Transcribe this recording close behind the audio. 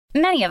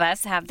Many of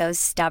us have those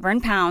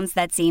stubborn pounds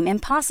that seem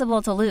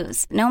impossible to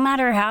lose, no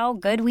matter how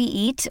good we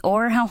eat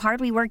or how hard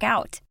we work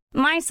out.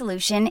 My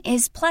solution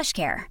is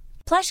PlushCare.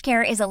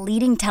 PlushCare is a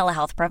leading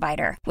telehealth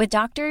provider with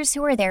doctors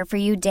who are there for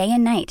you day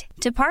and night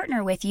to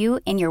partner with you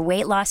in your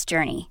weight loss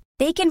journey.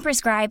 They can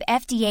prescribe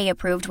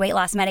FDA-approved weight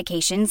loss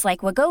medications like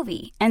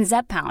Wegovy and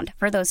Zepbound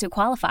for those who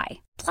qualify.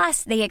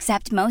 Plus, they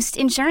accept most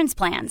insurance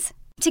plans.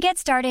 To get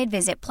started,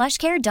 visit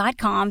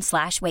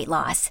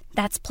plushcare.com/weightloss.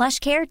 That's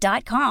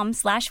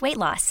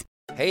plushcare.com/weightloss.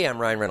 Hey, I'm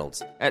Ryan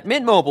Reynolds. At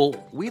Mint Mobile,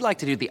 we like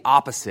to do the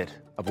opposite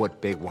of what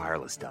Big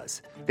Wireless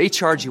does. They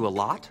charge you a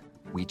lot,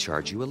 we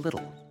charge you a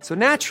little. So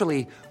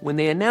naturally, when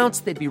they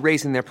announced they'd be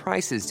raising their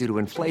prices due to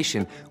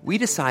inflation, we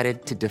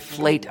decided to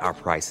deflate our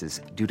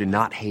prices due to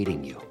not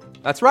hating you.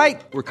 That's right.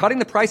 We're cutting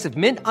the price of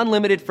Mint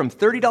Unlimited from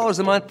 $30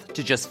 a month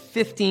to just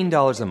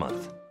 $15 a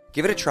month.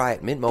 Give it a try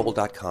at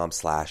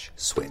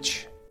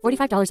mintmobile.com/switch.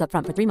 $45 up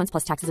front for 3 months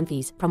plus taxes and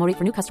fees. Promo rate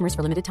for new customers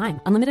for limited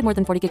time. Unlimited more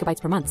than 40 gigabytes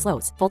per month.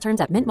 Slows full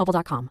terms at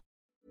mintmobile.com.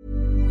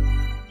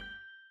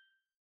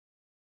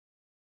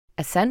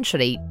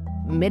 Essentially,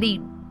 Millie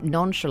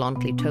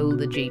nonchalantly told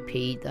the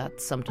GP that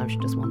sometimes she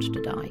just wanted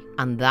to die.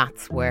 And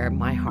that's where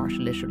my heart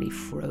literally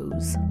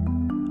froze.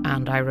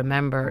 And I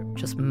remember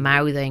just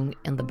mouthing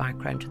in the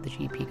background to the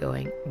GP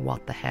going,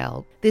 what the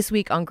hell? This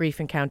week on Grief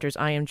Encounters,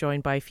 I am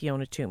joined by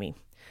Fiona Toomey.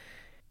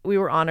 We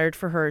were honoured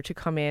for her to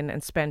come in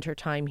and spend her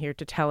time here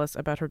to tell us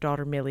about her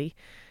daughter Millie,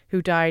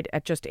 who died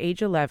at just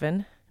age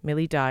 11.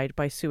 Millie died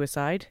by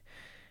suicide.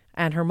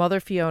 And her mother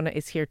Fiona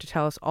is here to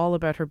tell us all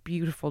about her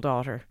beautiful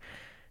daughter.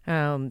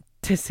 To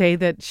say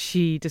that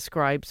she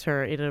describes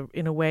her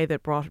in a way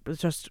that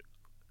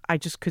I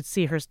just could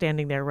see her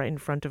standing there right in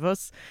front of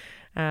us.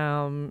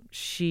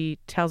 She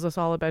tells us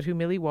all about who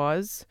Millie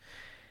was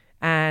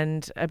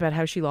and about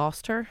how she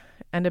lost her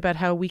and about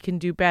how we can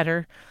do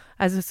better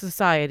as a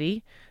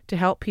society to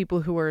help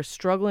people who are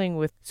struggling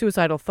with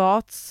suicidal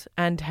thoughts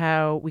and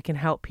how we can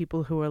help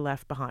people who are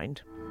left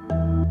behind.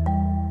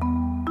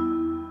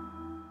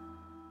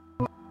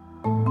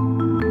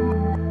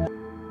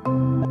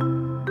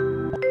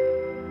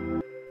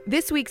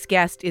 This week's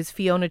guest is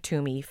Fiona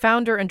Toomey,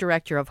 founder and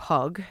director of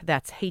HUGG,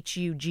 that's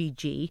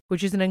HUGG,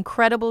 which is an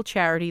incredible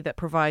charity that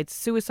provides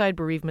suicide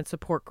bereavement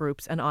support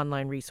groups and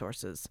online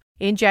resources.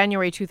 In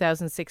January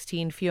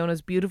 2016,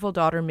 Fiona's beautiful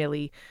daughter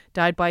Millie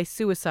died by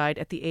suicide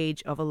at the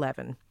age of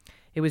 11.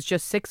 It was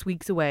just 6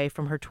 weeks away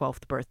from her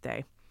 12th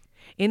birthday.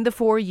 In the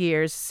 4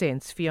 years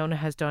since, Fiona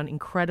has done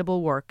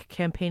incredible work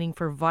campaigning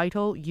for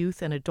vital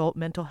youth and adult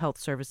mental health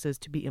services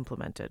to be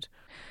implemented.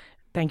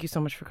 Thank you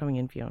so much for coming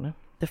in, Fiona.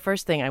 The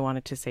first thing I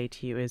wanted to say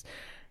to you is,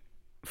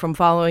 from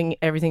following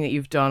everything that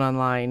you've done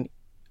online,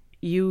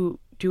 you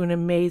do an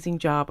amazing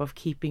job of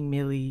keeping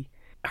Millie,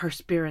 her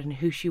spirit and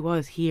who she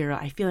was here.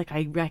 I feel like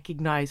I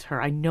recognize her.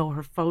 I know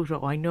her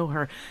photo. I know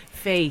her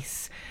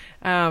face.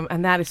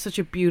 And that is such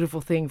a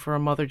beautiful thing for a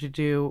mother to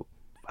do.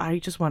 I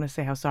just want to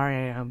say how sorry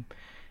I am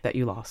that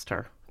you lost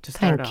her. To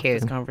start off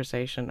this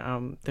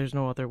conversation. There's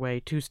no other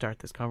way to start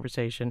this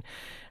conversation.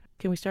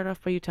 Can we start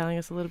off by you telling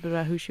us a little bit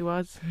about who she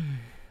was?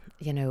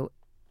 You know,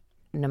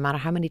 no matter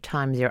how many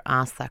times you're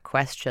asked that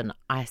question,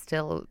 I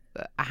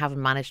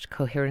haven't managed to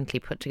coherently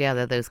put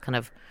together those kind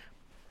of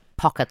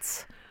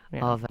pockets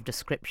of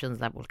descriptions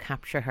that will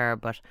capture her.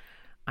 But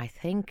I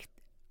think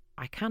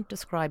I can't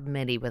describe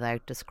Millie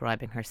without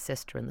describing her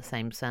sister in the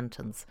same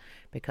sentence,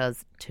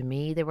 because to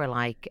me they were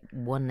like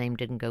one name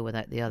didn't go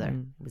without the other.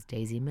 It was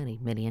Daisy and Millie,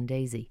 Millie and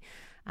Daisy.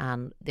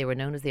 And they were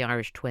known as the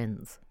Irish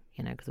twins,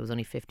 you know, because there was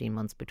only 15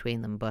 months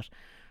between them. But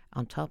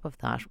on top of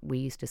that, we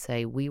used to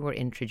say we were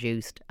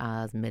introduced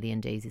as Millie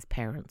and Daisy's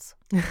parents.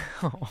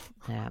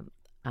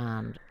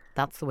 And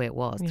that's the way it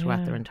was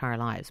throughout their entire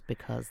lives,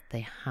 because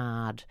they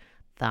had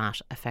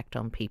that effect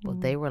on people.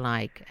 They were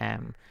like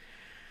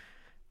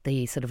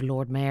the sort of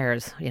Lord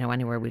Mayors, you know,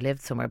 anywhere we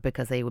lived somewhere,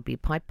 because they would be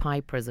pipe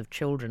pipers of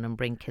children and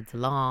bring kids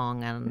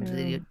along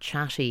and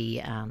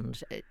chatty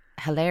and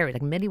hilarious.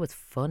 Like Millie was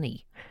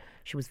funny.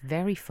 She was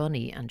very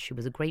funny and she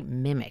was a great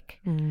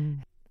mimic.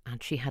 And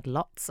she had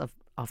lots of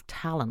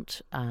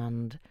talent,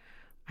 and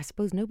I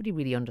suppose nobody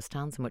really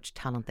understands how much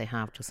talent they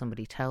have till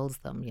somebody tells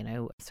them, you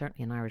know.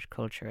 Certainly in Irish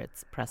culture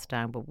it's pressed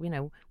down, but you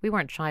know, we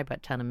weren't shy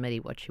about telling Millie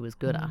what she was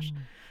good at,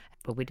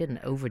 but we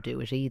didn't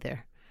overdo it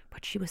either.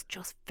 But she was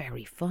just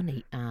very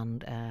funny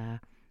and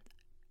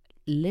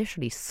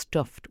literally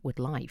stuffed with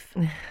life.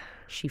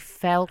 She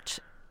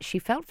felt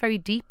very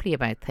deeply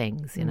about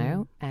things, you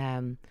know.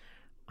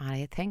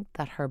 I think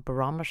that her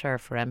barometer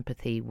for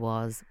empathy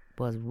was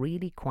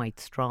really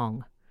quite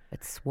strong.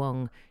 It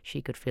swung.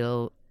 She could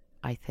feel,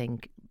 I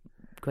think,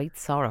 great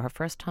sorrow. Her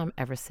first time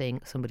ever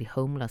seeing somebody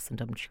homeless in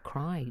Dublin, she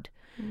cried.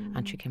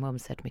 And she came home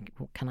and said to me,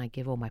 can I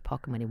give all my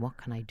pocket money? What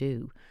can I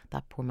do?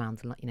 That poor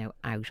man's, you know,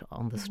 out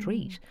on the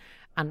street.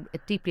 And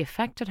it deeply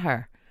affected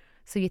her.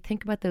 So you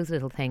think about those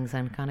little things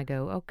and kind of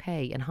go,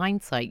 okay, in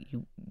hindsight,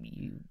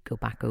 you go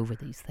back over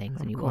these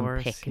things and you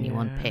unpick and you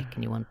unpick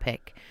and you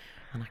unpick.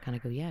 And I kind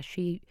of go, yeah,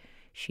 she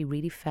she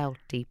really felt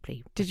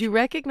deeply. Did you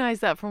recognize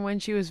that from when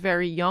she was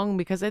very young?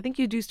 Because I think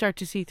you do start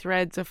to see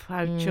threads of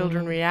how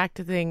children react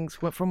to things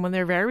from when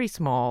they're very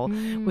small.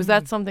 Was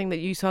that something that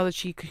you saw, that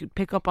she could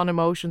pick up on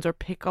emotions or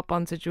pick up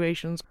on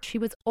situations? She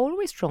was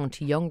always drawn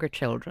to younger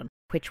children,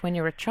 which when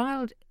you're a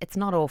child, it's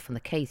not often the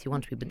case. You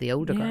want to be with the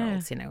older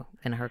girls, you know,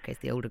 in her case,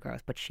 the older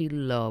girls. But she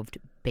loved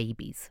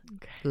babies,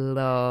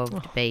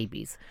 loved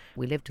babies.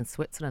 We lived in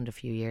Switzerland a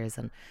few years,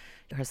 and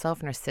herself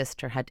and her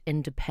sister had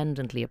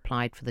independently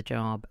applied for the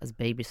job as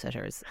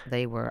babysitters.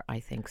 They were, I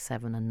think,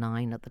 7 and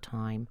 9 at the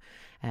time,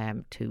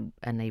 to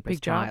a neighbour's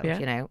child,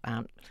 you know.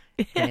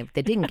 You know,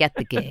 they didn't get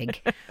the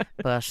gig,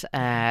 but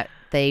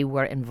they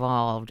were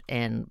involved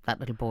in that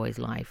little boy's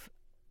life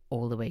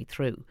all the way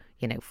through,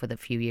 you know, for the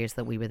few years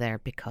that we were there,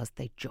 because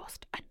they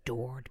just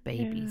adored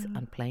babies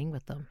and playing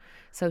with them.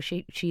 So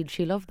she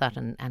loved that,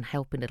 and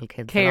helping little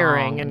kids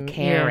Caring along and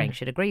caring.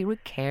 She had a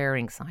great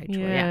caring side to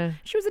her. Yeah.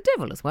 She was a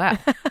divil as well.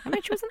 I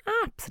mean, she was an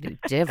absolute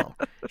divil.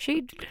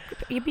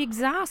 You'd be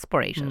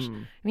exasperated.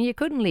 I mean, you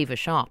couldn't leave a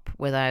shop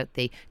without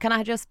the,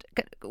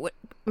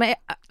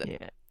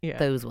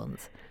 those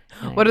ones.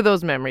 You know. What are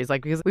those memories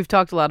like? Because we've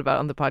talked a lot about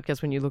on the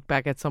podcast when you look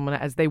back at someone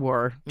as they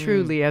were,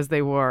 truly as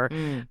they were.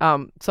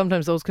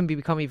 Sometimes those can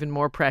become even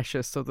more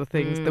precious. So the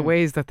things, the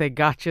ways that they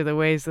got you, the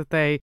ways that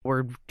they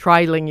were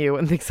trialing you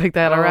and things like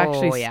that are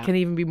actually can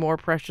even be more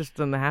precious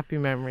than the happy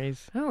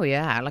memories. Oh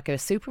yeah, like a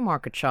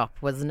supermarket shop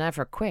was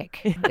never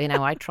quick. You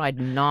know, I tried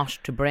not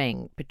to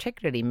bring,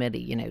 particularly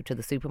Millie, you know, to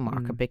the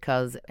supermarket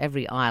because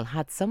every aisle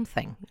had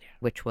something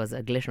which was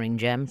a glittering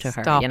gem to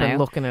her. Stop you know, and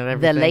looking at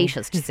everything. The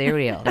latest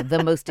cereal,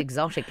 the most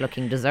exotic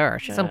looking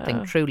dessert,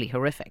 something truly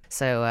horrific.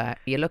 So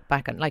you look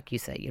back and, like you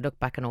say, you look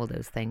back on all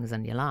those things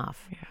and you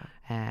laugh.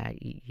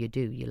 You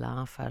do. You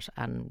laugh at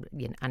and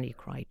you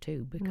cry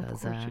too,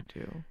 because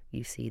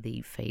you see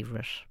the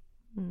favourite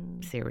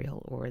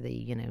cereal or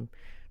the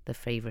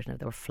favourite.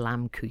 There were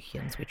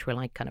Flammkuchens, which were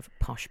like kind of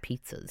posh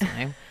pizzas,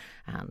 you know.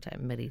 And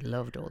Millie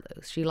loved all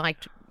those.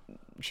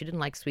 She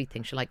didn't like sweet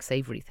things. She liked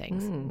savoury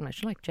things.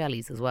 She liked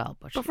jellies as well.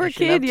 But for a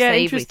she kid, loved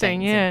savoury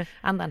interesting, things.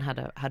 And then had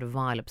a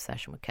vile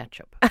obsession with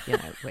ketchup, you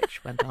know,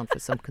 which went on for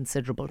some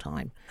considerable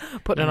time.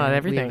 Putting on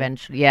everything. We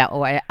eventually,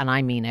 and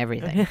I mean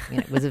everything. You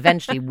know, it was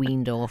eventually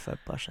weaned off it,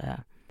 but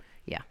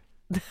yeah.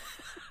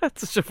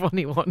 That's such a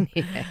funny one.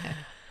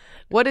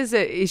 What is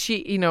it? Is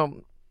she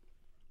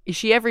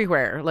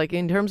everywhere? Like,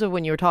 in terms of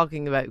when you were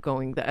talking about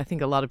going, I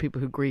think a lot of people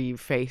who grieve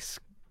face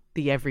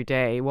the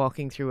everyday,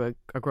 walking through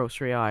a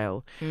grocery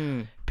aisle,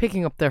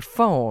 picking up their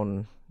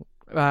phone,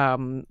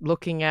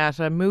 looking at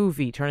a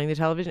movie, turning the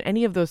television,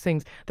 any of those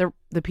things.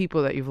 The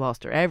people that you've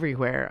lost are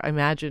everywhere. I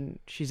imagine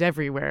she's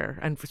everywhere,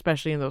 and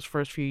especially in those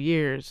first few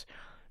years,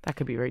 that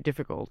could be very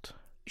difficult.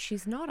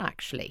 She's not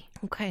actually.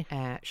 Okay.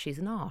 She's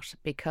not,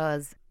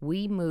 because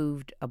we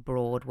moved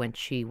abroad when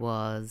she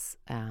was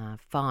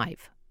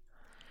 5.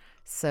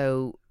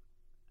 So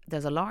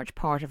there's a large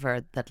part of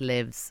her that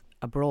lives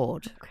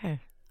abroad. Okay.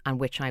 And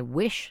which I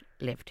wish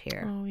lived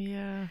here. Oh,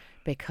 yeah.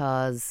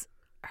 Because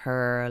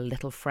her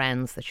little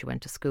friends that she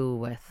went to school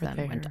with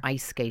and went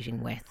ice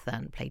skating with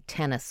and played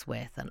tennis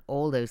with and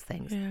all those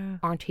things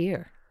aren't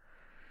here.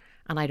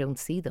 And I don't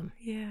see them.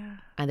 Yeah.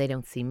 And they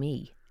don't see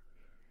me.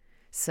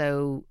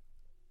 So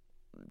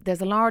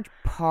there's a large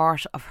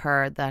part of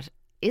her that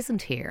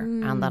isn't here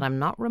and that I'm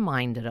not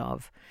reminded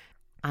of.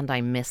 And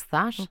I miss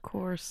that. Of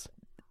course.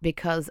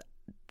 Because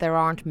there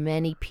aren't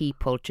many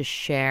people to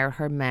share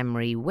her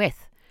memory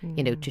with.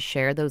 You know, to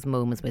share those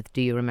moments with.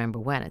 Do you remember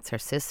when? It's her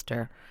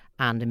sister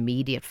and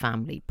immediate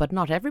family, but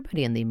not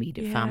everybody in the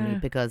immediate family,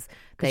 because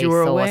they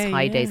saw away, us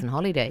high days and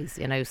holidays,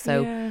 you know.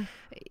 So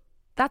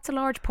that's a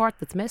large part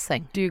that's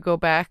missing. Do you go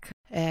back?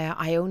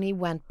 I only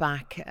went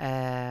back.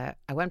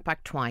 I went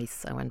back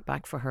twice. I went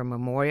back for her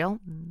memorial,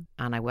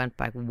 and I went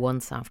back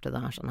once after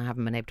that, and I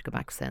haven't been able to go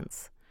back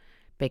since,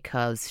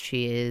 because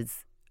she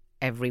is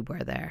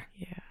everywhere there.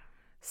 Yeah.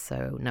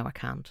 So no, I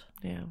can't.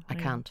 Yeah, I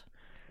can't.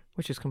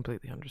 Which is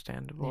completely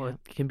understandable. It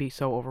can be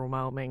so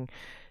overwhelming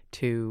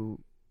to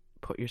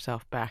put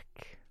yourself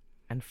back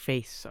and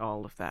face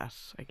all of that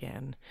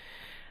again.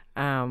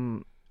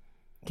 Can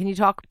you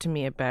talk to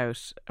me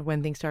about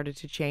when things started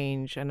to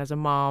change, and as a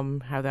mom,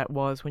 how that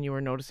was when you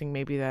were noticing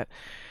maybe that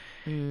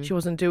she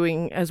wasn't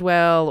doing as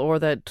well, or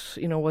that,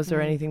 you know, was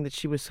there anything that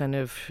she was kind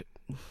of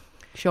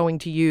showing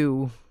to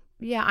you?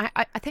 Yeah,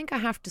 I think I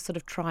have to sort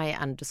of try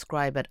and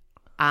describe it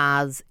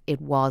as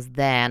it was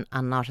then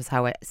and not as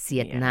how I see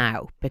it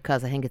now,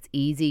 because I think it's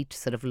easy to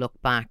sort of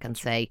look back and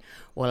say,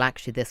 well,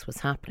 actually this was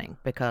happening,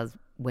 because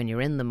when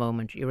you're in the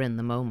moment, you're in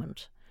the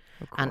moment.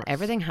 And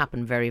everything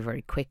happened very,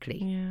 very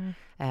quickly.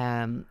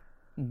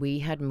 We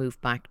had moved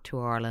back to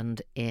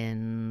Ireland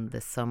in the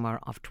summer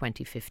of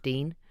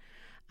 2015,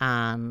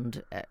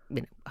 and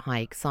high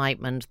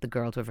excitement. The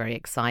girls were very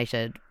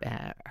excited.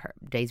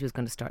 Daisy was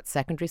going to start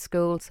secondary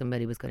school, so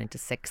Millie was going into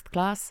 6th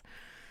class.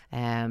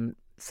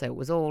 So it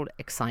was all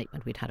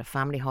excitement. We'd had a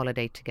family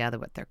holiday together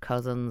with their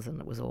cousins, and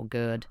it was all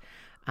good.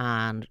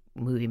 and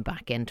moving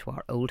back into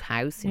our old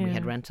house. And we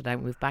had rented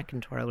out, moved back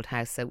into our old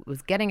house. So it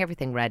was getting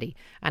everything ready,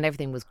 and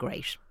everything was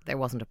great. There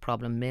wasn't a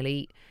problem.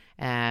 Millie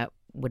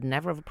would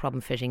never have a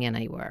problem fitting in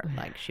anywhere.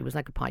 Like, she was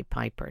like a Pied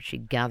Piper. She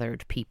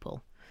gathered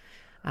people,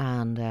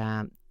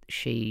 and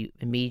she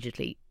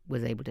immediately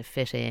was able to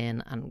fit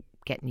in and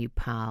get new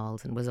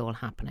pals, and was all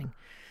happening.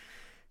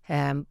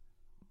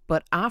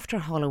 But after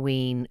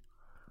Halloween,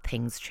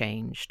 things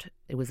changed.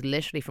 It was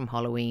literally from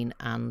Halloween,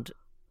 and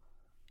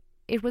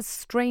it was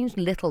strange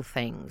little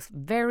things,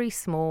 very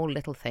small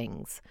little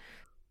things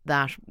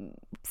that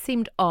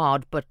seemed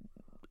odd, but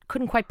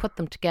couldn't quite put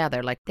them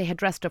together. Like, they had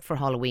dressed up for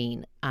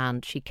Halloween,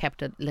 and she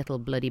kept a little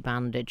bloody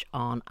bandage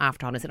on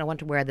after Halloween. I said, I want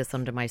to wear this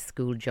under my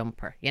school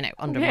jumper,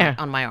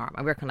 on my arm.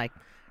 And we were kind of like,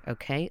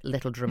 okay, a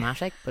little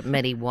dramatic, but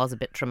Millie was a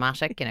bit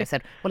dramatic. I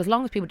said, well, as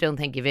long as people don't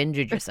think you've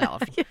injured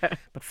yourself,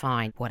 but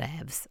fine,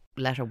 whatevs,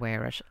 let her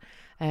wear it.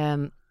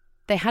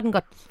 They hadn't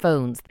got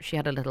phones. She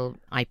had a little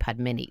iPad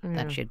mini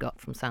that she had got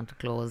from Santa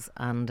Claus,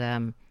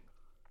 and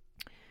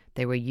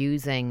they were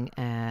using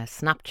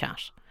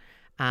Snapchat,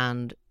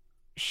 and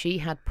she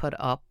had put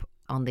up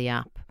on the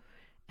app,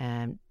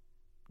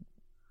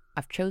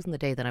 I've chosen the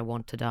day that I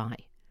want to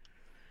die.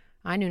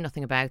 I knew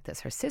nothing about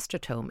this. Her sister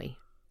told me,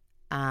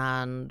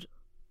 and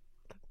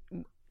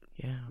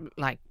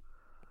like,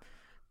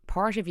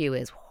 part of you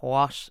is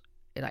what,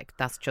 like,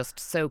 that's just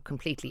so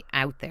completely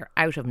out there,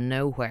 out of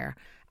nowhere.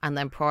 And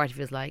then part of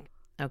you is like,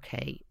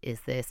 okay,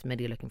 is this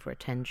Millie looking for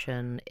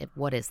attention?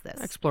 What is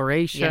this?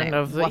 Exploration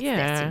of the... What's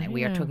this?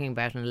 We are talking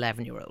about an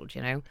 11-year-old,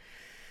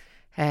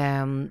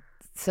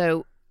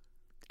 So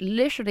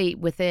literally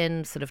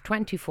within sort of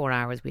 24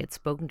 hours, we had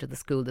spoken to the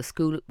school. The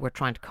school were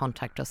trying to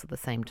contact us at the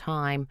same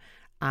time.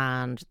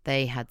 And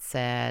they had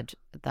said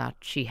that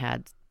she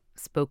had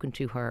spoken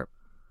to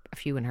a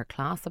few in her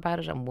class about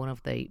it. And one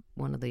of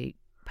the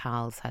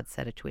pals had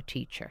said it to a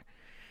teacher.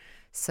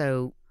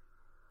 So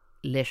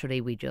literally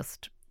we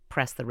just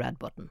pressed the red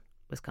button.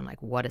 It was kind of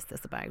like, what is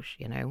this about,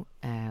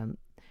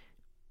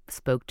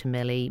 spoke to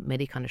Millie.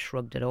 Millie kind of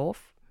shrugged it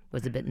off,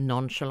 was a bit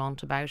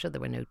nonchalant about it.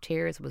 There were no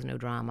tears, there was no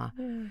drama.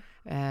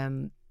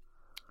 And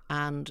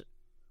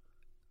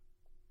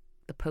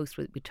the post,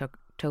 we told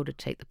her to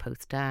take the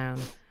post down,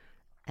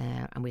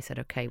 and we said,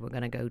 okay, we're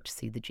going to go to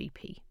see the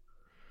GP.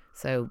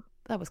 So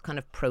that was kind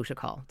of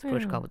protocol. It's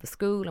protocol with the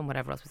school and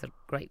whatever else. We said,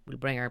 great, we'll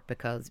bring her,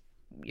 because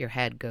your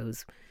head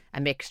goes a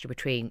mixture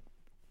between,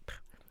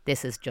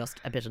 this is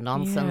just a bit of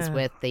nonsense,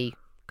 with the,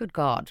 good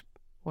God,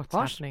 what's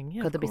happening?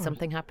 Yeah, could there be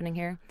something happening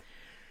here?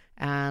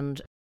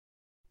 And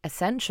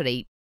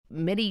essentially,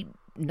 Millie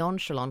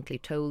nonchalantly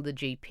told the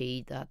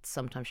GP that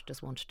sometimes she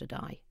just wanted to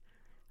die.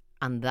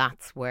 And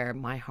that's where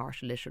my heart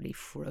literally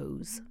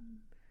froze.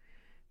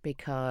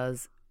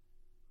 Because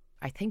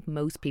I think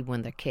most people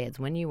when they're kids,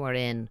 when you are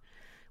in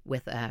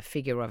with a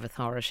figure of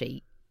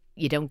authority,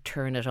 you don't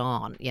turn it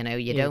on, you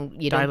don't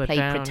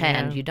play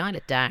pretend, you dial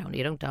it down,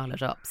 you don't dial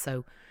it up.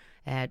 So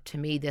to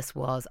me,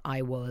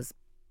 I was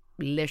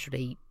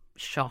literally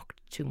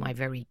shocked to my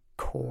very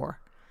core.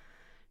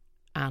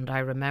 And I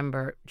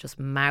remember just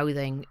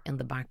mouthing in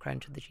the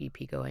background to the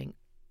GP going,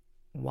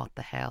 what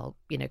the hell,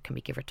 can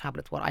we give her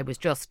tablets? What I was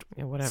just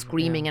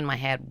screaming in my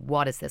head,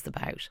 what is this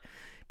about?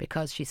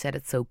 Because she said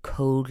it so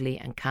coldly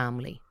and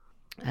calmly.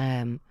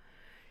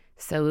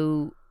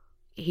 So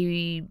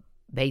he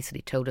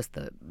basically told us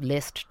the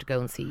list to go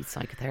and see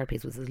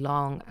psychotherapies was as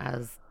long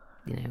as,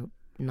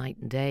 night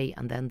and day,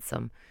 and then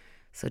some.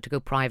 So to go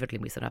privately,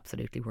 we said,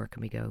 absolutely, where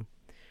can we go?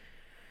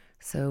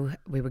 So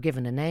we were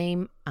given a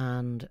name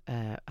and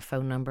a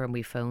phone number, and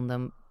we phoned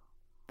them.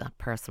 That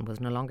person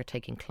was no longer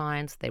taking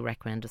clients. They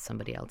recommended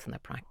somebody else in their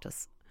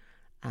practice.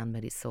 And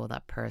Millie saw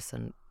that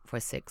person for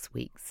 6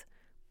 weeks.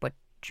 But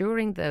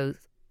during those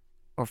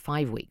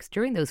 5 weeks,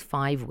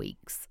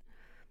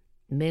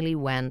 Millie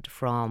went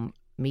from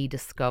me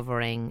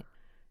discovering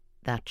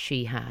that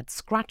she had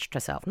scratched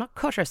herself, not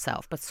cut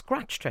herself, but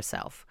scratched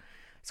herself,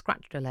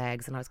 scratched her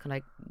legs. And I was kind of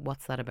like,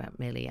 what's that about,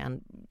 Millie?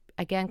 And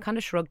again, kind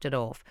of shrugged it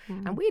off.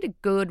 And we had a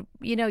good,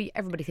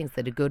 everybody thinks they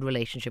had a good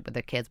relationship with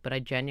their kids, but I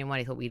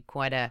genuinely thought we had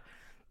quite a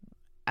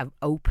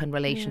open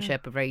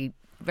relationship, a very,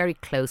 very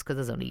close, because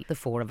there's only the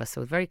four of us, so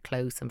it was very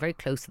close and very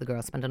close to the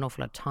girls, spent an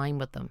awful lot of time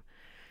with them.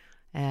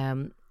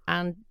 And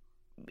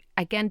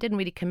again, didn't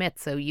really commit.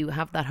 So you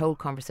have that whole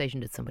conversation,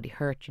 did somebody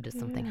hurt you, did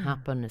something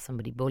happen, is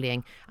somebody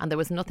bullying? And there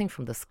was nothing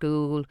from the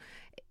school.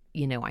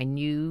 I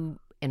knew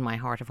in my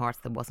heart of hearts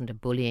there wasn't a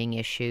bullying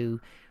issue.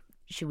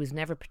 She was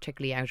never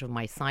particularly out of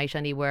my sight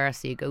anywhere,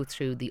 so you go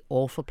through the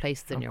awful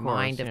places in your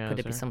mind of could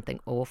it be something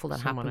awful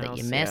that happened that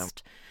you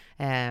missed.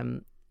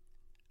 And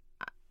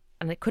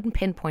I couldn't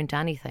pinpoint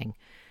anything.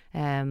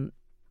 I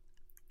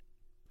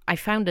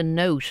found a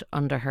note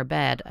under her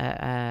bed,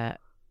 a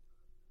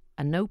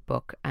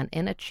notebook, and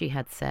in it she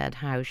had said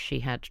how she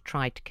had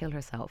tried to kill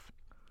herself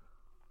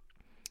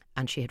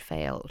and she had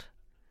failed,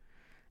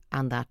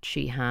 and that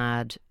she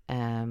had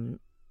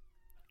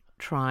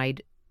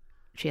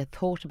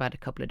thought about a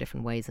couple of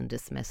different ways and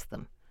dismissed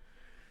them,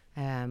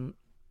 and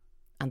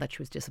that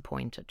she was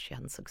disappointed she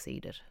hadn't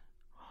succeeded.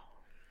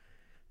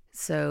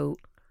 So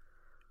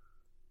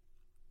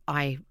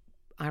I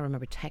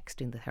remember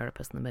texting the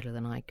therapist in the middle of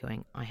the night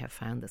going, I have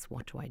found this,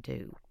 what do I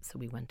do? So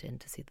we went in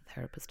to see the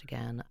therapist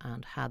again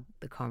and had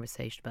the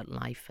conversation about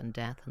life and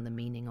death and the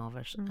meaning of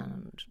it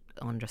and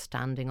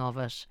understanding of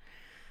it.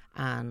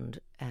 And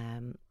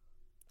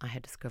I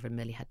had discovered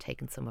Millie had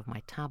taken some of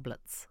my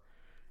tablets.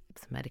 It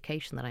was a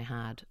medication that I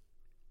had.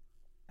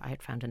 I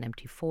had found an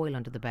empty foil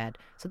under the bed.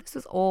 So this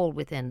was all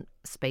within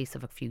a space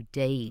of a few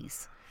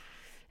days.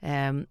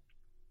 But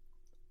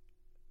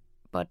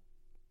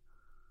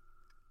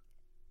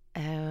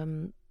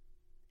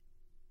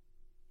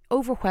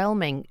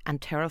overwhelming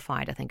and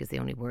terrified, I think, is the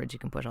only words you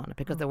can put on it,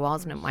 because there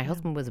wasn't. My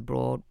husband was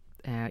abroad,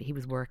 he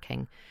was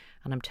working,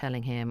 and I'm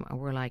telling him, and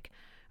we're like,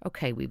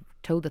 okay, we've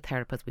told the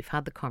therapist, we've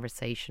had the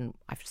conversation,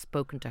 I've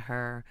spoken to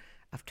her,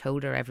 I've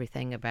told her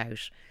everything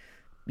about,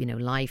 you know,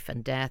 life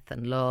and death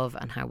and love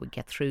and how we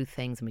get through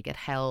things and we get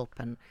help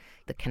and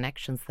the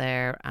connections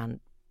there. And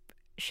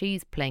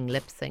she's playing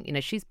lip sync, you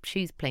know, she's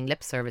playing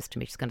lip service to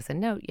me. She's going to say,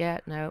 no,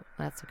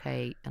 that's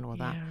okay and all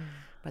that.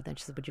 But then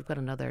she said, but you've got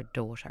another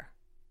daughter.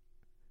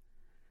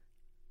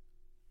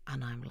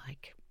 And I'm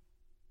like,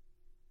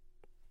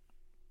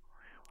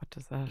 what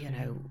does that you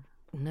know,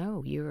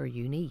 no, you're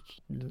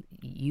unique.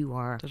 You're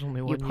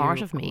you're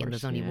part of me, and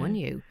there's only one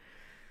you.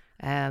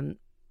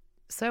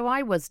 So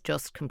I was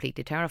just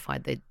completely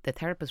terrified. The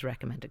therapist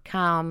recommended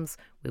CAMS.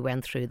 We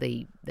went through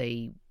the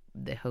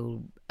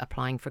whole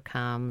applying for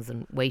CAMS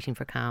and waiting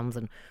for CAMS,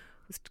 and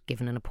was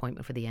given an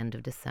appointment for the end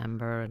of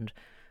December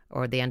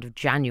or the end of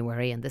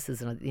January, and this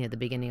is, you know, the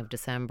beginning of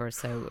December.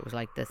 So it was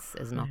like, this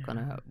is not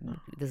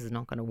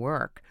gonna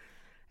work.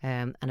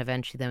 And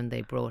eventually then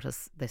they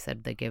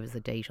said they gave us a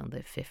date on the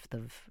 5th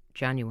of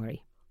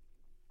January.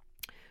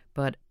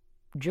 But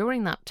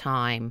during that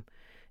time,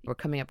 we're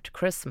coming up to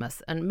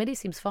Christmas, and Millie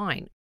seems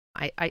fine.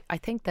 I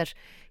think that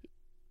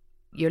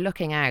you're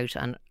looking out,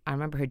 and I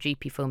remember her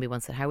GP phoned me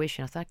once and said, how is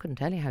she? And I said, I couldn't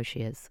tell you how she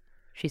is.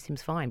 She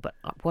seems fine, but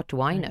what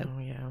do I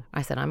know?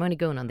 I said, I'm only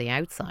going on the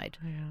outside.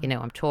 You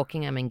know, I'm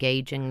talking, I'm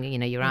engaging, you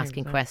know, you're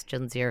asking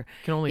questions, you're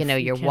watching, you know,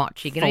 you're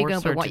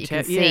going by what you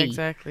can see. Yeah,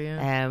 exactly.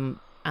 Yeah.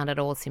 And it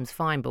all seems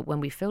fine. But when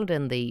we filled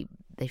in they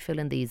fill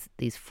in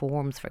these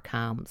forms for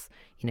CAMS,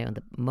 you know, and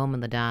the mum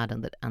and the dad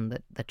and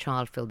the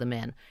child filled them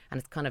in, and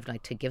it's kind of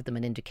like to give them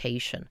an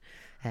indication,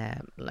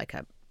 like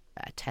a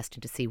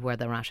testing to see where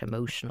they're at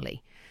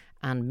emotionally.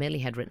 And Millie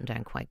had written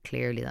down quite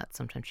clearly that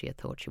sometimes she had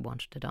thought she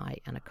wanted to die,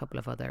 and a couple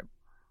of other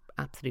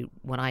absolute,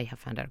 what I have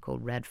found out,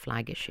 called red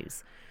flag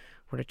issues,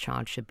 where a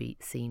child should be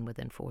seen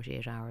within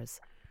 48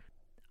 hours.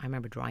 I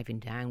remember driving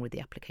down with the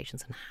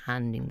applications and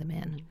handing them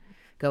in,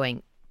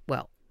 going,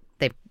 well,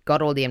 they've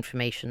got all the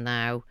information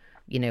now.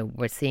 You know,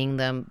 we're seeing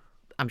them.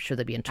 I'm sure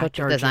they'll be in touch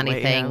if there's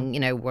anything. You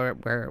know,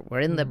 we're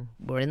in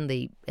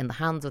the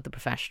hands of the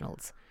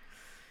professionals.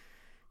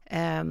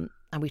 And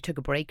we took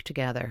a break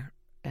together.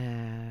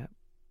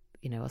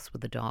 You know, us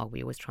with the dog.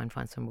 We always try and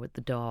find somewhere with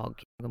the dog.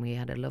 And we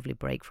had a lovely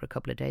break for a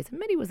couple of days. And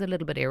Millie was a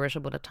little bit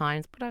irritable at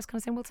times, but I was kind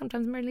of saying, well,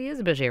 sometimes Millie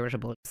is a bit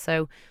irritable.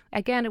 So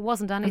again, it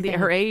wasn't anything.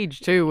 And her age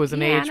too was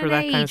an age where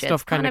that kind of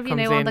stuff kind of comes in.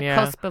 You know, on the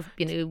cusp of,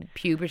 you know,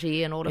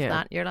 puberty and all of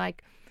that. You're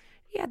like,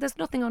 yeah, there's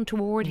nothing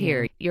untoward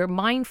here. You're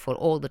mindful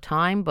all the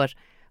time, but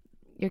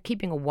you're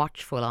keeping a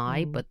watchful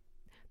eye. But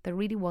there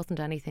really wasn't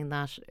anything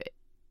that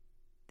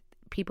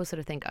people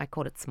sort of think, I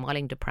call it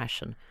smiling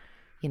depression.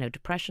 You know,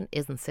 depression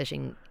isn't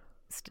sitting,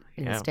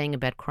 staying in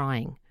bed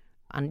crying.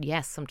 And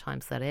yes,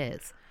 sometimes that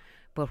is.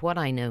 But what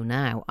I know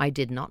now, I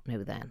did not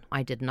know then.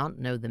 I did not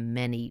know the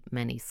many,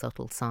 many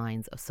subtle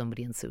signs of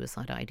somebody in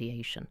suicide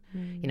ideation.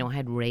 You know, I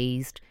had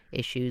raised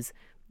issues,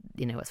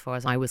 you know, as far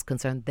as I was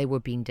concerned, they were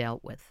being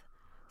dealt with.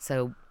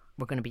 So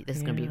this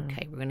is going to be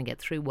okay. We're going to get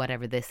through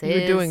whatever this is.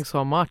 You're doing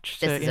so much.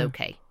 This is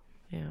okay.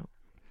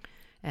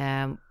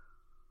 Yeah.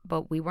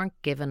 But we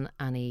weren't given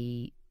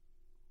any,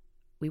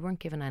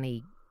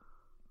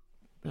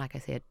 like I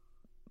said,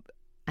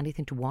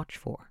 anything to watch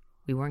for.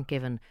 We weren't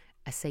given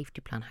a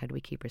safety plan. How do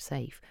we keep her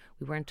safe?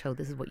 We weren't told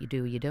this is what you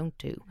do or you don't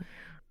do.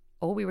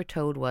 All we were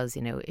told was,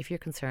 you know, if you're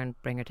concerned,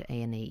 bring her to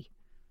A&E.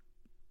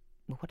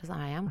 Well,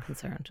 I am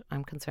concerned.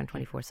 I'm concerned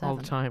 24/7. All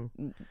the time.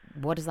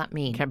 What does that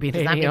mean? Can't be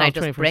does that mean I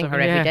just bring her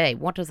every day?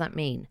 What does that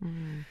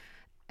mean?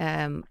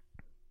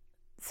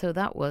 So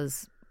that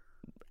was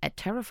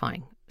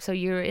terrifying. So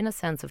you're in a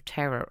sense of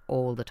terror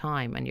all the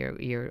time, and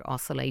you're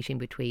oscillating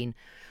between,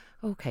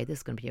 okay, this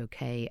is going to be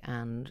okay,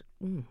 and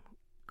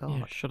God,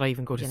 yeah, should I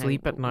even go to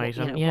sleep at night?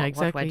 What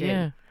do I do?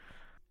 Yeah.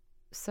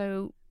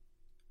 So,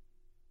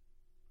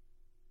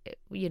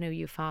 you know,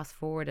 you fast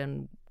forward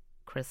and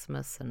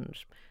Christmas and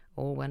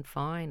all went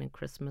fine, and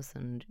Christmas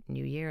and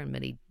New Year, and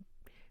Millie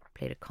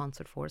played a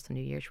concert for us on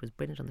New Year. She was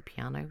brilliant on the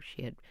piano.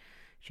 She had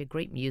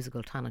great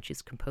musical talent.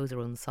 She's composed her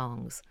own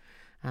songs,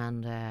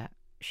 and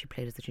she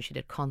played us. She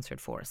did a concert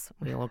for us.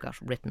 We all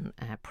got written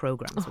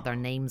programs with our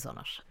names on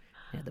it.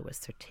 You know, there was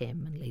Sir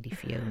Tim and Lady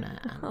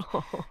Fiona,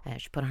 and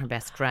she put on her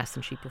best dress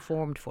and she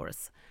performed for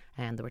us.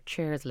 And there were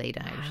chairs laid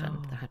out,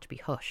 and there had to be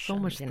hush. So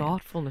much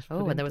thoughtfulness.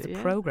 And there was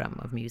a program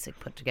of music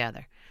put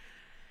together.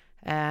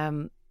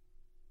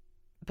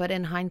 But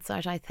in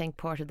hindsight, I think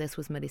part of this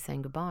was Millie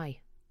saying goodbye.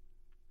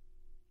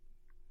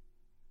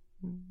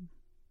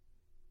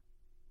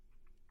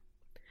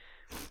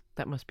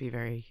 That must be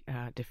very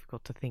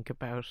difficult to think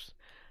about.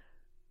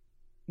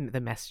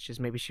 The messages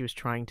maybe she was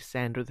trying to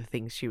send, or the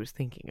things she was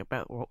thinking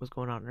about, what was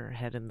going on in her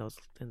head in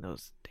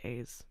those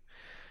days.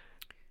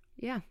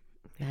 Yeah.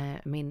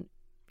 I mean,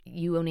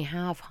 you only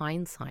have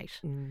hindsight,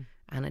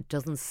 and it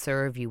doesn't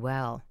serve you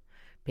well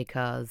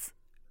because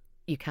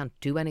you can't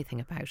do anything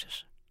about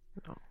it.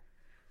 No.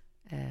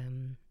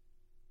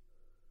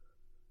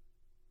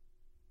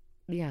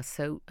 Yeah,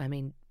 so, I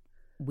mean,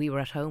 we were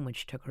at home when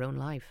she took her own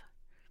life.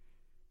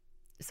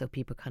 So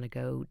people kind of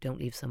go, don't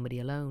leave somebody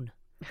alone.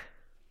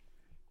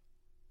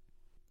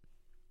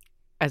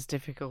 As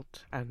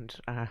difficult and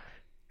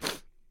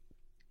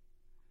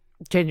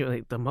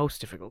genuinely the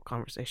most difficult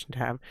conversation to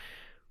have.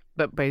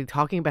 But by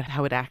talking about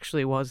how it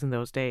actually was in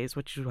those days,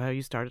 which is how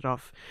you started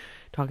off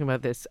talking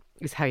about this,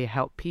 is how you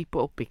help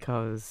people,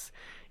 because,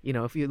 you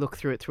know, if you look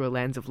through it through a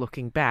lens of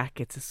looking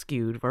back, it's a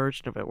skewed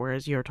version of it,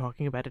 whereas you're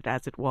talking about it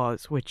as it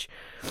was, which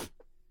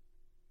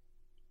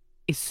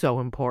is so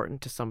important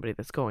to somebody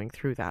that's going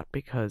through that,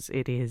 because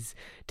it is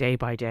day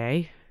by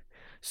day,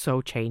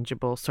 so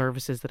changeable,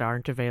 services that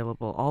aren't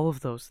available, all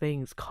of those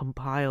things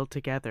compiled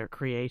together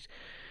create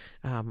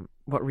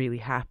what really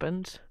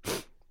happened.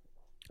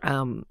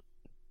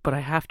 But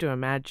I have to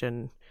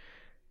imagine,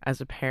 as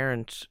a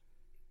parent,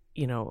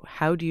 you know,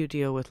 how do you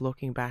deal with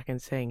looking back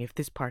and saying, if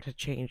this part had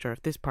changed, or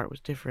if this part was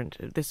different,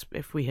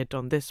 if we had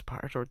done this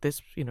part, or this,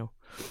 you know.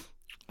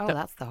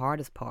 That's the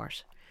hardest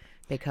part,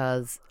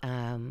 because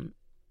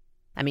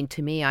I mean,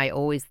 to me, I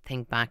always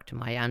think back to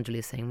Maya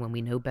Angelou saying, when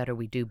we know better,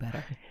 we do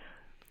better.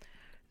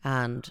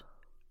 And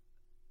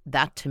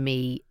that to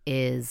me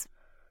is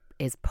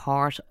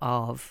part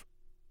of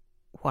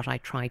what I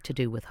try to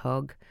do with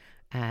Hug,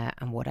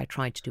 and what I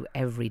try to do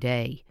every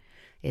day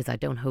is I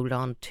don't hold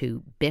on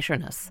to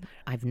bitterness.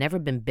 I've never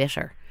been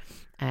bitter,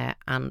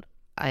 and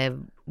I have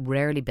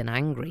rarely been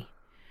angry,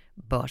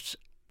 but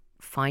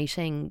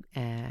fighting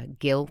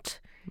guilt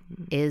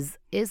is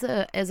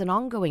an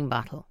ongoing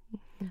battle.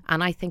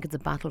 And I think it's a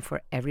battle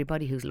for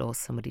everybody who's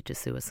lost somebody to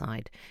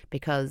suicide,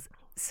 because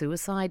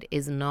suicide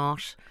is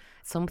not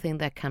something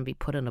that can be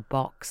put in a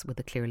box with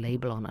a clear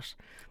label on it.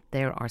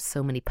 There are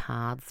so many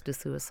paths to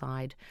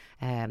suicide.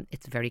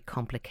 It's very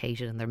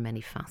complicated, and there are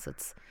many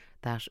facets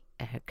that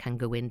can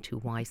go into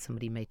why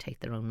somebody may take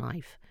their own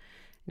life.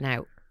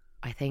 Now,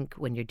 I think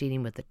when you're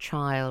dealing with a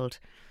child,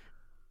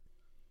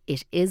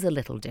 it is a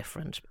little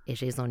different.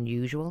 It is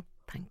unusual,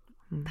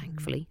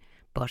 thankfully,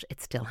 but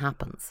it still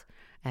happens.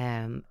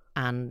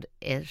 And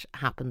it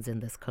happens in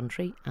this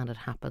country, and it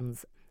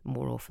happens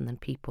more often than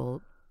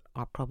people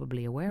are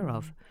probably aware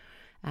of.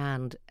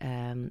 And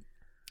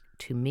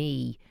to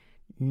me,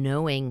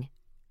 knowing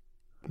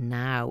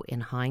now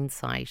in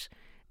hindsight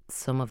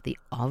some of the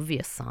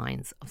obvious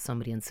signs of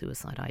somebody in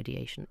suicide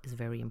ideation is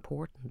very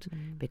important,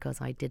 because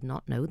I did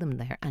not know them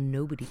there, and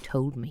nobody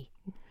told me.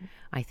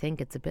 I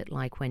think it's a bit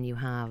like when you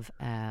have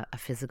a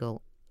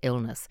physical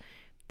illness,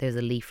 there's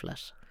a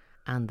leaflet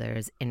and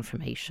there's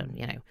information,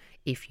 you know,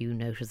 if you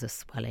notice a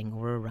swelling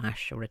or a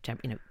rash or a temp,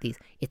 you know,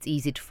 it's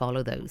easy to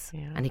follow those,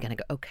 and you're going to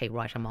go, okay,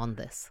 right, I'm on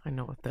this. I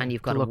know what and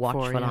you've got a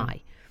watchful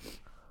eye.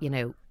 You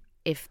know,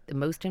 if the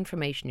most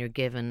information you're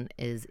given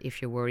is,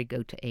 if you're worried,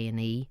 go to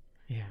A&E,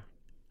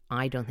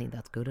 I don't think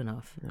that's good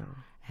enough. No.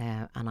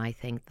 And I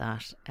think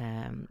that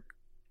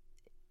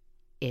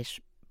it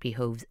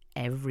behoves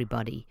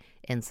everybody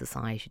in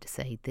society to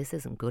say, this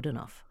isn't good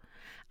enough.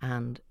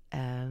 And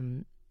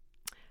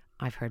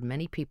I've heard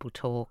many people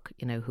talk,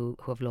 you know, who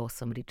have lost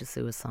somebody to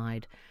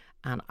suicide,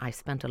 and I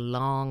spent a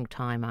long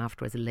time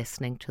afterwards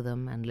listening to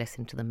them and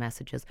listening to the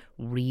messages,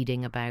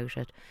 reading about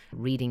it,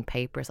 reading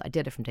papers. I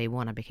did it from day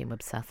one. I became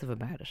obsessive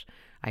about it.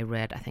 I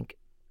read, I think,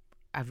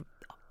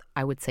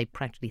 I would say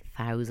practically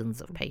thousands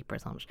of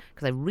papers on it,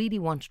 because I really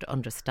wanted to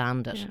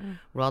understand it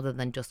rather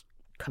than just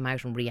come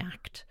out and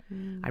react.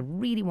 I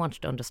really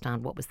wanted to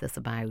understand what was this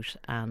about,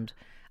 and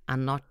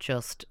not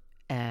just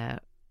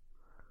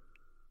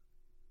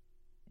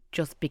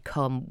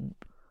become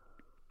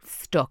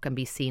stuck and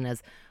be seen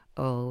as,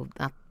 oh,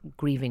 that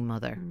grieving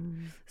mother,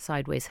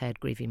 sideways head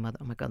grieving mother.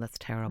 Oh my God, that's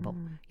terrible.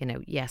 You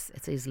know, yes,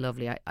 it is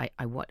lovely.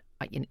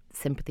 You know,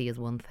 sympathy is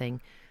one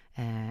thing,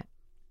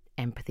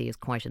 empathy is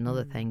quite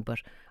another thing, but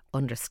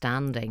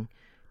understanding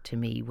to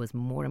me was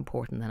more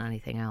important than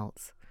anything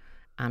else.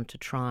 And to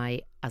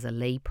try as a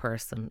lay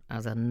person,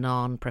 as a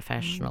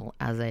non-professional,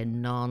 as a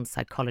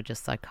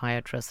non-psychologist,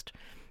 psychiatrist,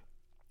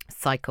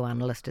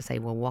 psychoanalyst, to say,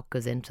 well, what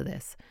goes into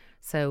this?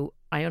 So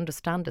I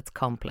understand it's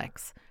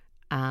complex,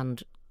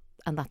 and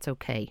that's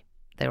okay.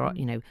 There are,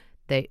 you know,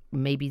 there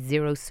may be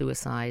zero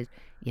suicide,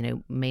 you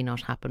know, may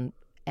not happen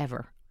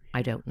ever.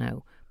 I don't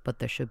know, but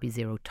there should be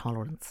zero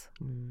tolerance.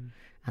 And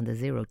the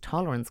zero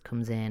tolerance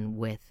comes in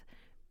with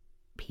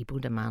people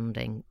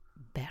demanding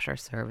better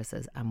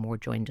services and more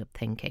joined up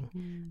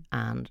thinking.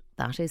 And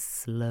that is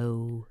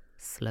slow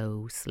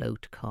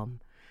to come.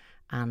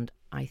 And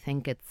I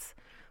think it's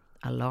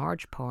a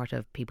large part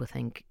of people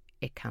think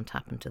it can't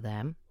happen to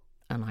them.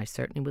 And I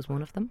certainly was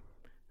one of them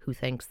who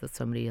thinks that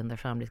somebody in their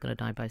family is going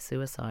to die by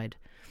suicide.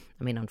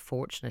 I mean,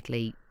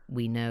 unfortunately,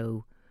 we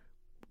know,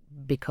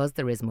 because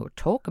there is more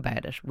talk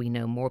about it, we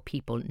know more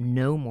people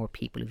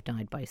who've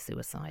died by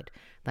suicide.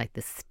 Like,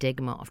 the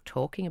stigma of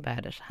talking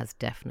about it has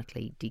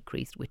definitely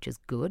decreased, which is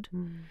good.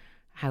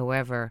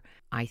 However,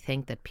 I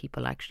think that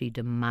people actually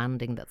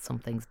demanding that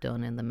something's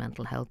done in the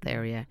mental health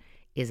area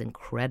is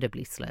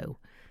incredibly slow.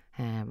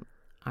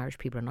 Irish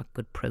people are not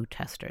good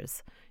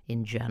protesters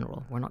in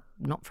general. We're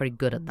not very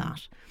good at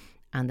that.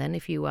 And then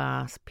if you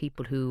ask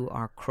people who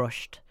are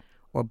crushed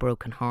or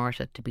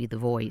brokenhearted to be the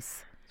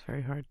voice, it's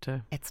very hard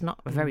to... It's not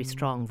a very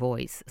strong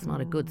voice. It's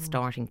not a good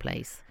starting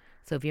place.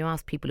 So if you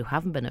ask people who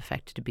haven't been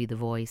affected to be the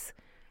voice,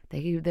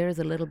 there's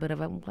a little bit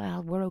of a,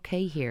 well, we're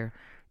okay here.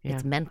 Yeah.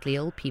 It's mentally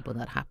ill people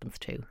that happens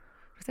to.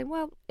 I say,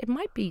 well, it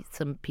might be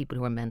some people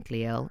who are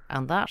mentally ill,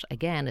 and that,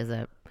 again, is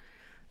a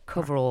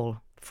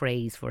cover-all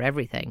phrase for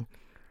everything.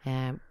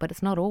 But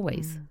it's not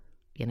always,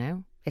 you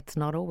know. It's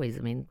not always.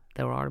 I mean,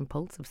 there are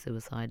impulsive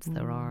suicides.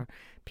 There are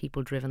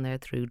people driven there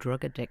through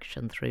drug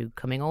addiction, through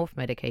coming off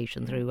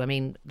medication, through, I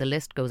mean, the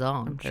list goes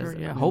on. I'm sure,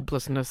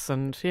 hopelessness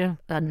and,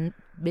 and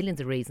millions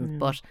of reasons.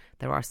 But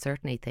there are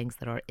certainly things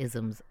that are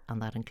isms,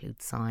 and that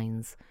includes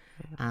signs.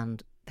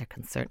 And there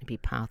can certainly be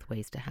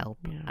pathways to help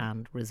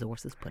and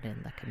resources put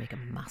in that can make a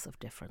massive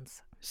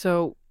difference.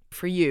 So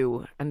for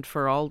you and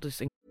for all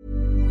this...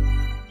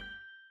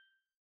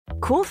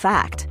 Cool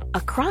fact,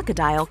 a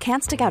crocodile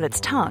can't stick out its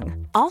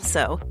tongue.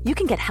 Also, you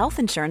can get health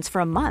insurance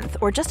for a month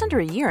or just under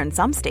a year in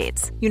some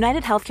states.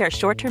 United Healthcare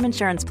short-term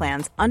insurance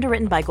plans,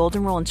 underwritten by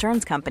Golden Rule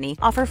Insurance Company,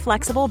 offer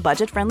flexible,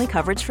 budget-friendly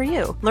coverage for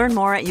you. Learn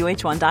more at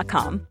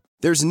uh1.com.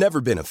 There's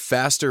never been a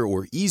faster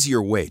or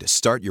easier way to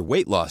start your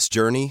weight loss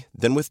journey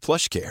than with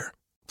PlushCare.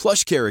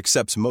 PlushCare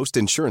accepts most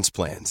insurance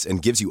plans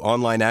and gives you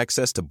online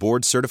access to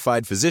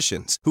board-certified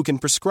physicians who can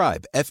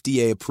prescribe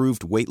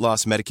FDA-approved weight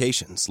loss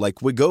medications like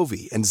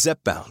Wegovy and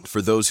Zepbound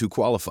for those who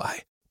qualify.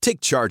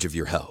 Take charge of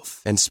your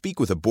health and speak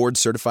with a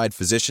board-certified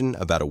physician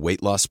about a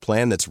weight loss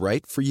plan that's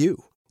right for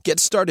you.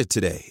 Get started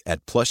today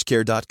at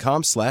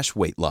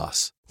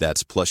plushcare.com/weightloss.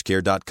 That's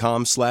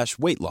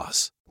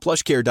plushcare.com/weightloss.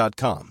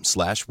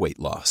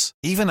 plushcare.com/weightloss.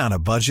 Even on a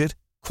budget,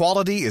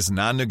 quality is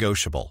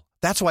non-negotiable.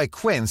 That's why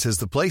Quince is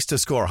the place to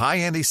score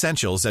high-end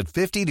essentials at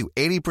 50 to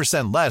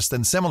 80% less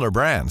than similar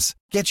brands.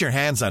 Get your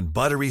hands on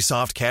buttery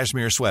soft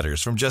cashmere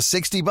sweaters from just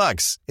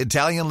 $60,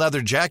 Italian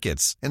leather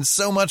jackets, and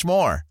so much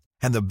more.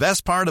 And the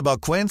best part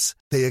about Quince,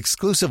 they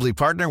exclusively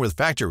partner with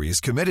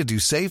factories committed to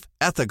safe,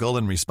 ethical,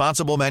 and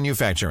responsible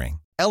manufacturing.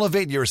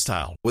 Elevate your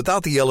style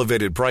without the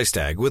elevated price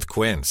tag with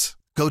Quince.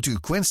 Go to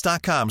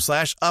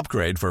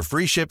quince.com/upgrade for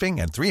free shipping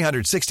and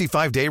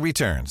 365-day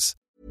returns.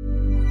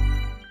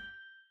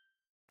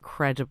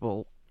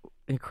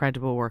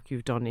 Incredible work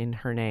you've done in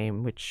Her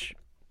Name, which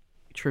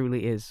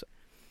truly is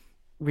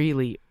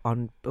really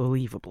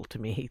unbelievable to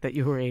me that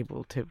you were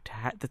able to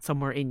that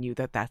somewhere in you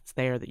that's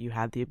there, that you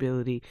had the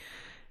ability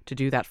to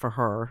do that for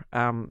her,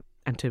 and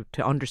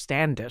to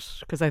understand it,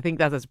 because I think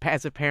that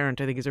as a parent,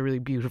 I think is a really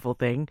beautiful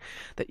thing,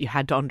 that you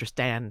had to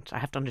understand. I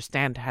have to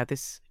understand how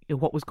this,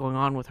 what was going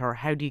on with her.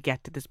 How do you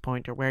get to this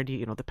point, or where do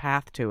you, the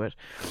path to it?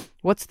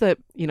 What's the,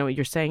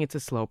 you're saying it's a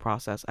slow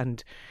process,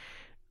 and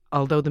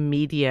although the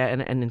media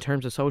and in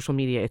terms of social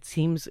media, it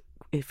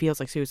feels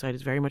like suicide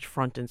is very much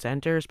front and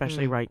center,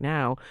 especially right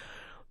now,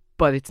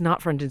 but it's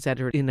not front and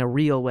center in a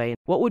real way.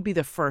 What would be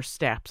the first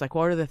steps? Like,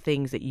 what are the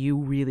things that you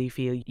really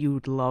feel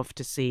you'd love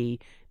to see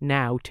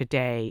now,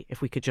 today,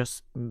 if we could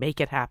just make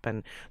it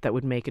happen, that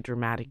would make a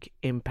dramatic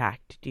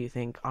impact, do you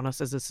think, on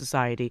us as a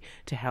society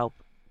to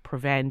help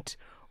prevent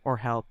or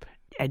help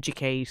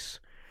educate?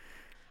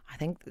 I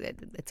think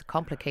it's a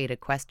complicated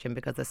question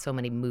because there's so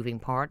many moving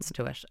parts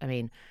to it. I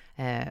mean,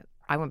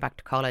 I went back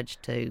to college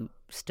to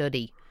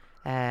study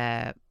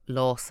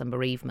loss and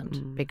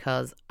bereavement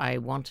because I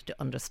wanted to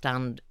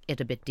understand it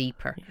a bit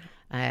deeper.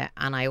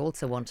 And I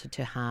also wanted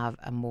to have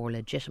a more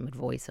legitimate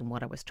voice in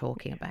what I was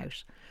talking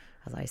about.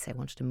 As I say, I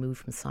wanted to move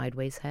from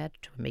sideways head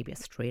to maybe a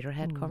straighter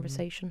head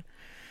conversation.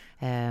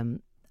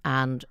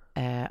 And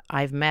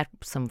I've met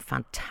some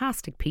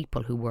fantastic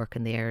people who work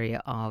in the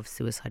area of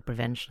suicide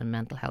prevention and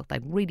mental health,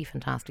 like really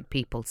fantastic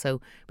people. So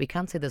we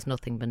can't say there's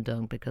nothing been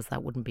done, because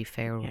that wouldn't be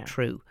fair or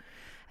true.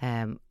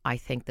 I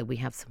think that we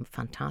have some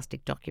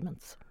fantastic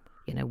documents.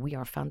 We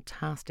are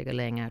fantastic at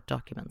laying out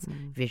documents.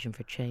 Vision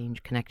for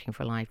Change, Connecting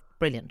for Life,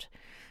 brilliant.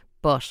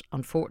 But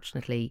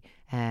unfortunately,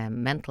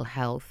 mental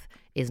health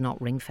is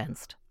not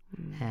ring-fenced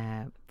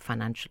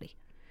financially.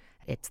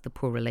 It's the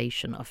poor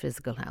relation of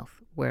physical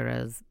health,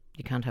 whereas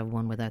you can't have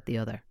one without the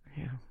other.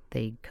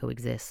 They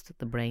coexist.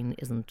 The brain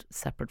isn't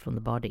separate from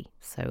the body,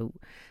 so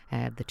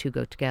the two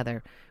go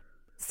together.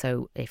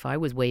 So if I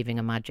was waving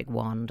a magic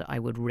wand, I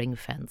would ring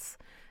fence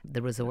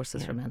the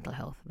resources for mental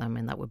health. I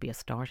mean, that would be a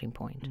starting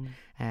point.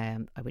 I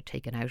would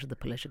take it out of the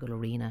political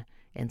arena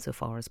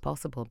insofar as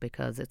possible,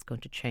 because it's going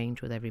to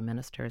change with every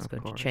minister. It's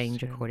going to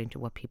change according to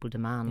what people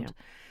demand.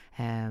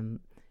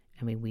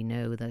 I mean, we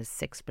know there's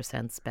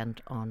 6%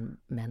 spent on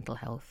mental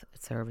health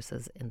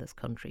services in this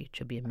country. It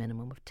should be a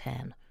minimum of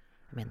 10.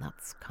 I mean,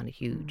 that's kind of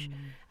huge.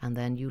 And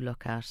then you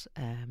look at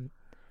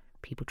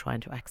people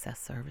trying to access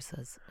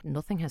services.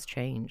 Nothing has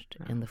changed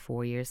in the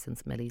 4 years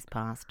since Millie's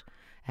passed.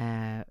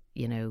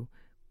 You know,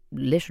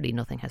 literally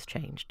nothing has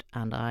changed.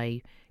 And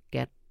I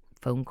get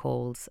phone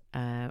calls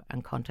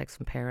and contacts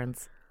from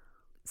parents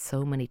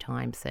so many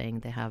times saying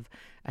they have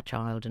a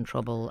child in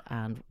trouble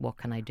and what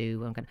can I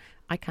do?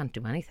 I can't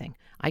do anything.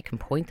 I can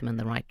point them in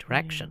the right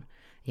direction.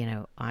 You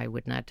know, I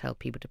would now tell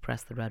people to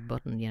press the red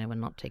button, you know,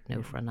 and not take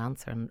no for an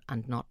answer,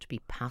 and not to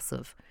be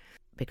passive,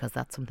 because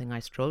that's something I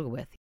struggle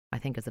with. I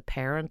think as a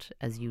parent,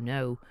 as you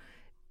know,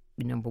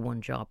 your number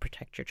one job,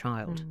 protect your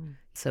child.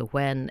 So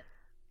when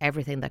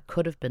everything that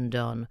could have been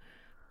done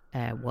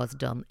was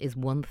done is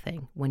one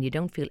thing. When you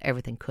don't feel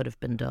everything could have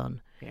been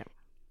done,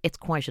 it's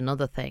quite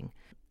another thing.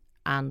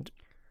 And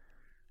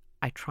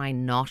I try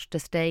not to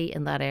stay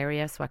in that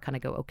area. So I kind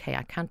of go, okay,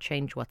 I can't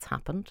change what's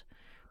happened,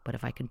 but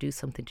if I can do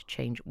something to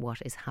change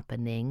what is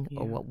happening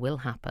or what will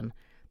happen,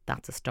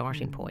 that's a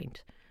starting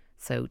point.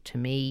 So to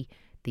me,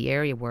 the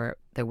area where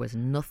there was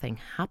nothing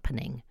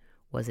happening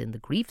was in the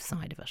grief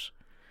side of it.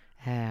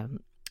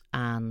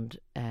 And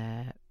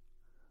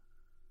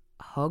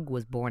Hug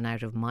was born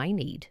out of my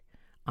need.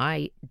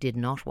 I did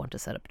not want to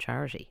set up a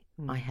charity.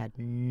 I had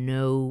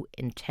no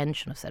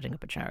intention of setting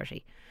up a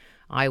charity.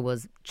 I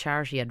was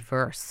charity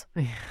adverse.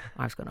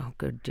 I was going, oh,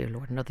 good dear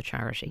Lord, another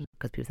charity.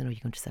 Because people say, no, you're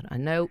going to set it.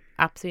 No,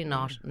 absolutely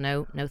not.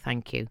 No,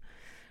 thank you.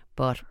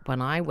 But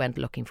when I went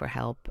looking for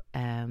help,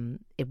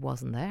 it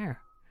wasn't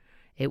there.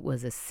 It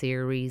was a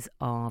series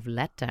of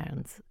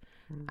letdowns.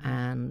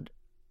 And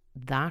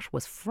that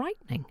was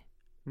frightening.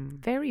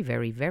 Very,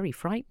 very, very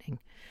frightening.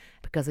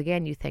 Because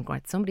again, you think,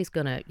 right, somebody's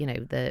going to, you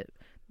know, the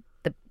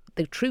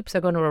troops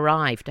are going to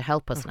arrive to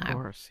help us now. Of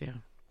course, yeah.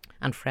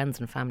 And friends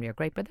and family are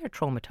great, but they're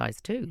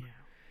traumatised too.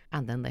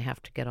 And then they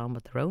have to get on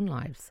with their own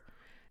lives.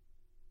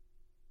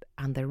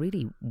 And there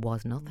really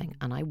was nothing.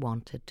 And I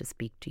wanted to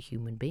speak to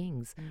human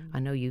beings. I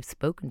know you've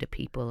spoken to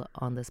people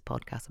on this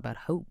podcast about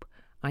hope.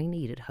 I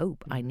needed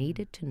hope. I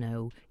needed to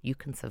know you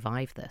can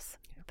survive this.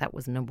 That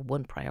was number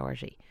one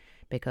priority.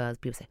 Because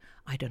people say,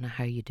 I don't know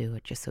how you do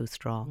it. You're so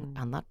strong.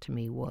 And that to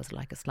me was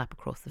like a slap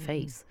across the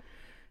face.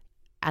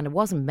 And it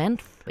wasn't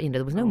meant, you know,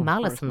 there was no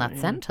malice in that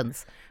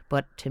sentence.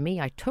 But to me,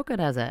 I took it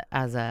as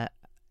a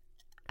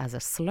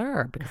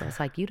slur, because I was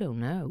like, you don't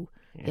know.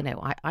 You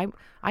know,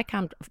 I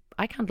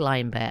can't lie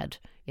in bed,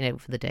 you know,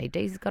 for the day.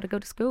 Daisy's got to go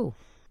to school.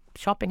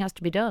 Shopping has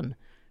to be done.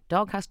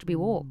 Dog has to be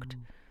walked.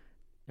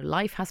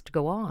 Life has to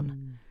go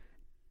on.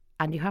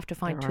 And you have to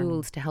find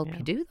tools to help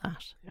you do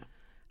that.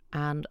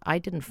 And I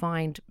didn't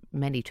find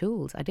many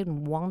tools. I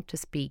didn't want to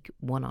speak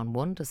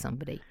one-on-one to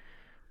somebody,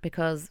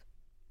 because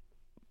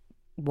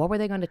what were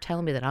they going to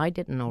tell me that I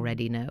didn't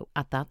already know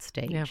at that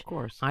stage? Yeah, of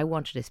course. I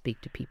wanted to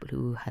speak to people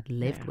who had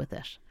lived with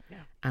it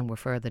and were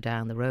further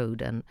down the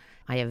road. And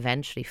I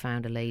eventually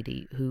found a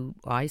lady who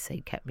I say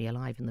kept me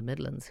alive in the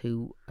Midlands,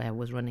 who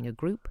was running a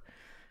group.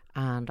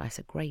 And I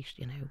said, great,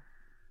 you know,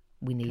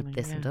 we need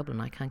this in Dublin.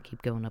 I can't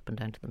keep going up and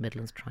down to the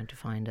Midlands trying to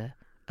find a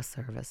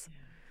service.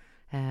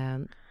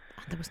 And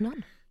there was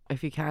none.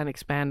 If you can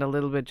expand a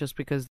little bit, just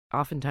because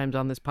oftentimes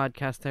on this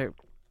podcast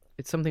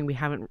it's something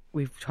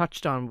we've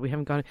touched on, we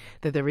haven't gone,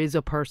 that there is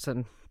a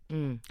person,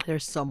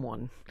 there's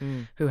someone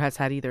who has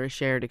had either a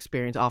shared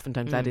experience,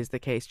 oftentimes that is the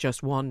case,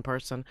 just one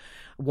person,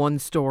 one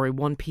story,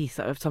 one piece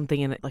of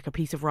something in it, like a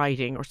piece of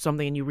writing or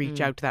something, and you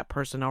reach out to that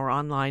person or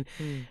online,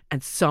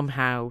 and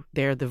somehow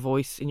they're the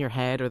voice in your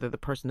head, or they're the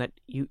person that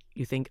you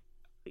think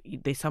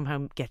they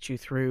somehow get you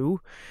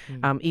through,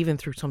 even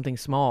through something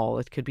small.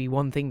 It could be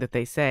one thing that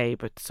they say,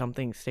 but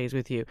something stays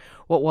with you.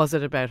 What was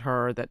it about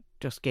her that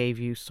just gave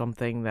you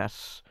something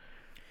that...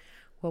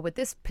 Well, with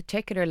this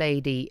particular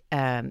lady,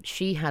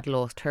 she had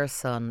lost her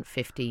son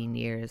 15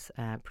 years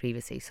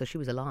previously, so she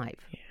was alive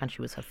and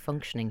she was a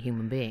functioning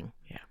human being.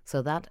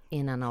 So that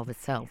in and of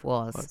itself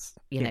was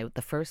you know,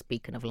 the first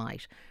beacon of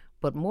light.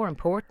 But more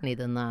importantly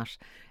than that,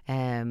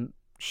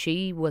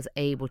 she was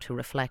able to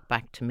reflect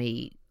back to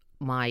me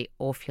my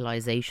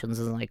awfulizations,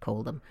 as I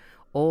call them,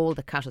 all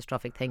the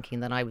catastrophic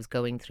thinking that I was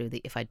going through, the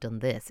if I'd done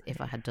this,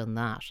 if I had done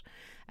that.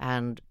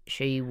 And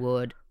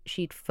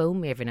she'd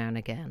phone me every now and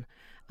again.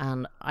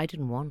 And I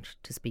didn't want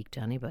to speak to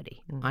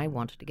anybody. I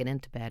wanted to get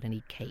into bed and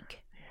eat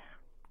cake.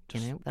 You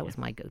know, that was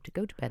my go to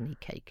bed and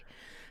eat cake.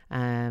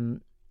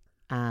 And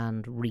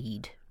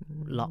read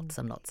lots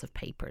and lots of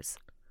papers.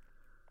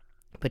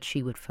 But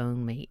she would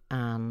phone me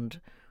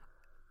and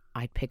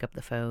I'd pick up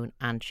the phone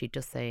and she'd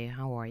just say,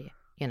 how are you?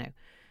 You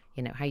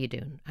know, how you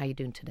doing? How you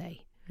doing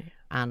today?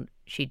 And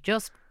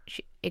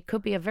it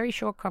could be a very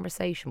short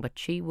conversation, but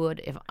she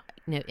would,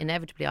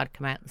 inevitably I'd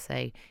come out and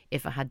say,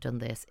 if I had done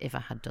this, if I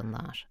had done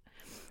that.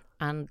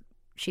 And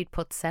she'd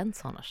put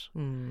sense on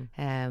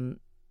it,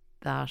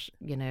 that,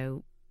 you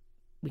know,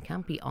 we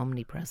can't be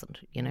omnipresent,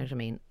 you know what I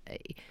mean?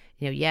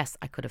 You know, yes,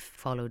 I could have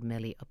followed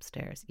Millie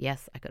upstairs.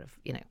 Yes, I could have,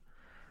 you know,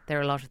 there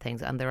are a lot of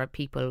things. And there are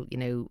people, you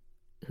know,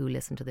 who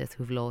listen to this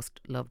who've lost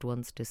loved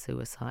ones to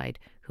suicide,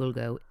 who'll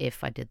go,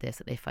 if I did this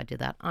and if I did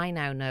that. I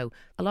now know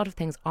a lot of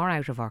things are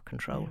out of our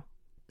control. Yeah.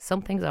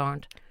 Some things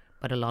aren't,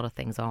 but a lot of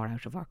things are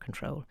out of our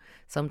control.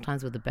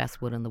 Sometimes with the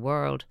best will in the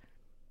world,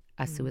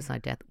 a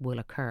suicide death will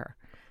occur.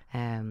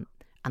 And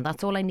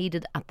that's all I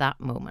needed at that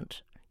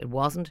moment. It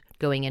wasn't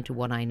going into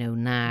what I know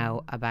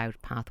now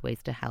about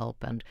pathways to help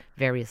and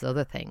various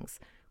other things,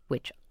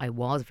 which I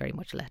was very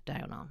much let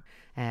down on,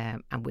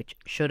 and which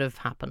should have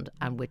happened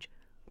and which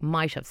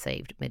might have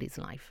saved Millie's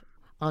life.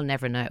 I'll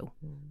never know.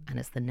 And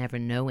it's the never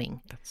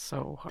knowing that's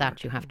so hard.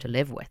 That you have to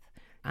live with.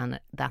 And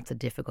that's a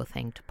difficult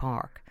thing to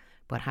park.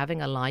 But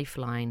having a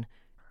lifeline,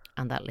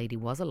 and that lady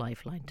was a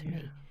lifeline to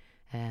me,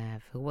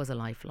 who was a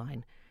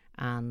lifeline.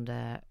 And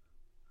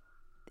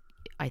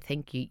I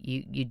think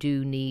you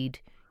do need...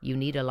 You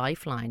need a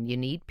lifeline. You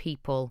need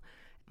people.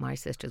 My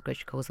sister's great.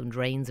 She calls them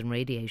drains and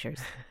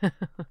radiators.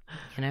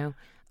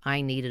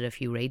 I needed a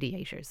few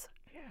radiators.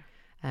 Yeah.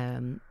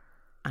 And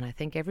I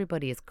think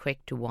everybody is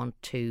quick to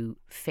want to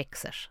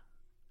fix it.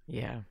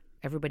 Yeah.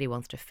 Everybody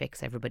wants to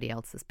fix everybody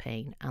else's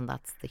pain, and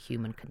that's the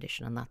human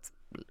condition, and that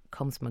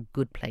comes from a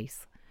good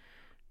place.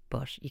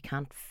 But you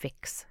can't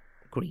fix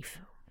grief.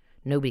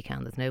 Nobody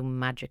can. There's no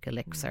magic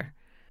elixir.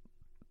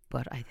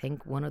 But I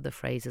think one of the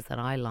phrases that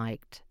I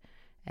liked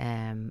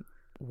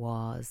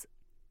was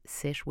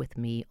sit with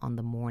me on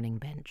the mourning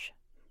bench.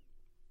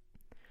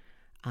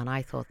 And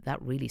I thought that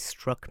really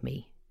struck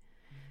me,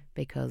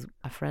 because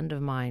a friend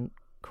of mine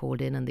called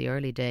in the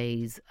early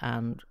days,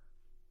 and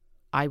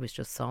I was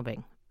just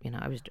sobbing.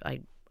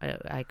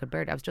 I could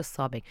bear it. I was just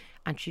sobbing,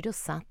 and she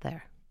just sat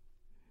there.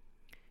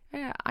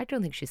 I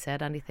don't think she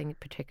said anything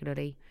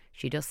particularly.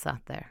 She just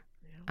sat there,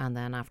 and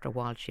then after a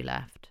while she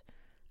left,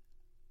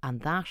 and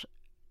that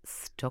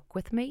stuck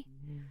with me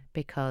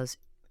because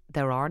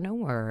there are no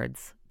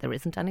words. There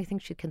isn't anything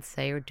she can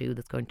say or do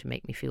that's going to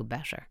make me feel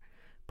better.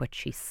 But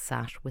she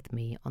sat with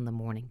me on the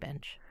mourning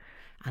bench.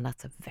 And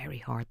that's a very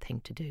hard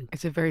thing to do.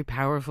 It's a very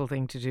powerful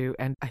thing to do.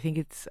 And I think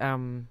it's,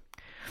 and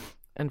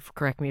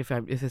correct me if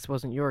this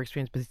wasn't your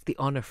experience, but it's the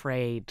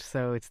unafraid.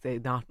 So it's the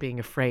not being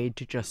afraid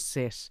to just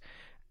sit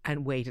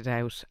and wait it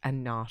out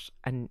and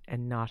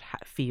not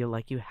feel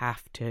like you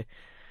have to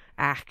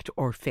act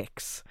or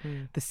fix.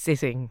 The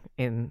sitting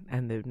in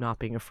and the not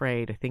being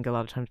afraid. I think a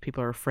lot of times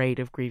people are afraid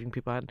of grieving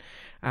people,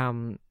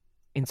 and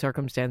in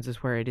circumstances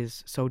where it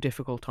is so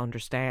difficult to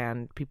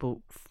understand,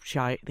 people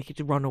shy, they get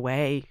to run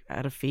away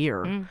out of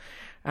fear,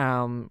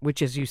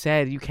 which, as you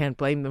said, you can't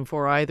blame them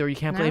for either. You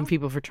can't blame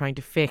people for trying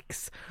to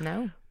fix.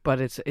 No,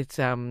 but it's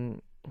we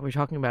were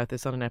talking about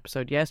this on an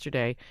episode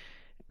yesterday.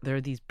 There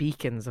are these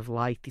beacons of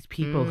light, these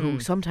people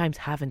who sometimes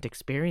haven't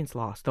experienced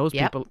loss. Those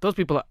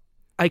people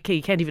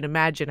you can't even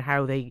imagine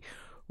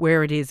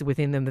where it is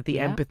within them that the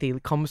empathy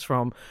comes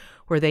from,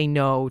 where they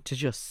know to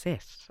just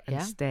sit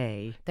and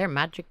stay. They're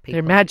magic people.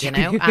 They're magic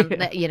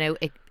people. And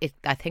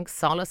I think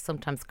solace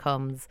sometimes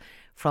comes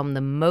from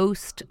the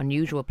most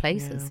unusual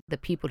places. The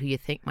people who you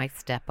think might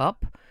step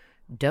up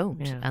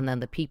don't, and then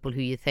the people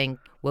who you think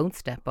won't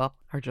step up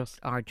are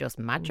just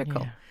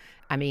magical.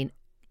 I mean,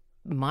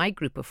 my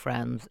group of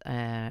friends,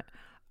 I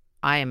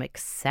am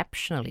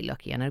exceptionally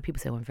lucky. I know people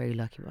say, I'm very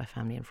lucky with my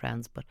family and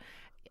friends, but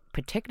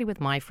particularly with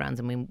my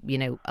friends, I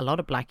mean, a lot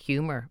of black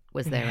humour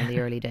was there in the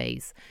early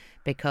days,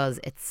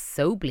 because it's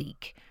so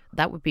bleak.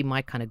 That would be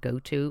my kind of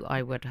go-to.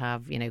 I would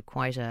have,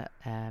 quite a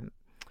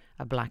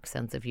black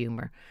sense of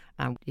humour.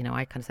 And,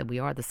 I kind of said we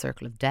are the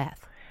circle of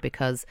death,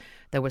 because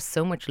there was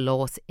so much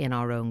loss in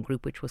our own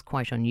group, which was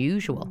quite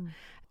unusual.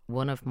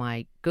 One of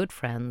my good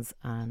friends,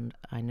 and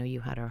I know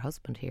you had her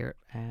husband here,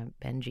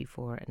 Benji,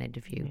 for an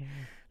interview,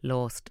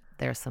 lost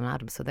their son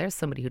Adam. So there's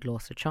somebody who'd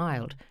lost a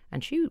child,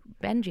 and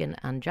Benji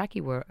and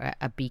Jackie were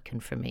a beacon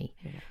for me.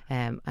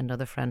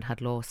 Another friend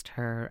had lost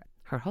her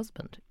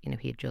husband.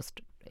 He had just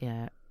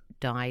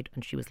died,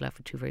 and she was left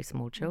with two very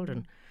small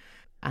children.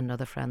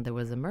 Another friend, there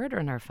was a murder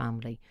in her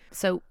family.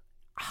 So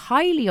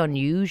highly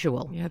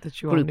unusual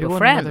group of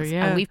friends,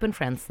 and we've been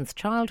friends since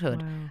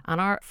childhood. And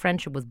our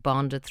friendship was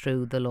bonded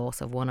through the loss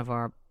of one of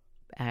our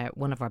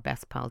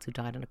best pals who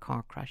died in a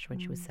car crash when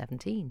she was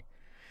 17.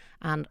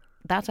 And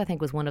that, I think,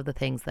 was one of the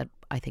things that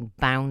I think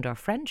bound our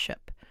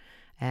friendship.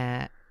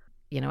 As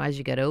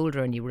you get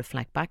older and you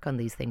reflect back on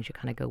these things, you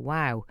kind of go,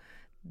 wow,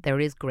 there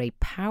is great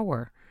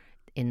power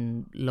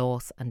in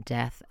loss and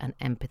death and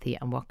empathy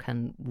and what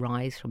can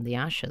rise from the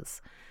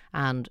ashes.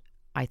 And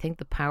I think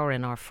the power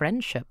in our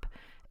friendship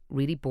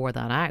really bore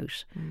that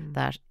out,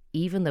 that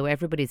even though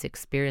everybody's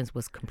experience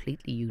was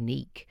completely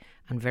unique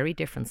and very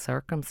different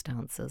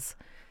circumstances,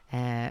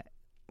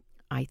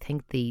 I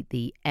think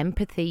the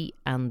empathy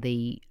and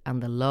the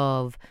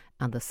love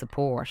and the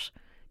support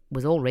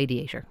was all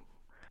radiator.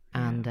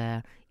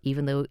 And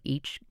even though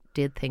each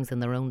did things in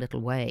their own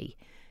little way,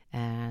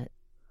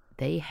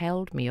 they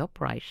held me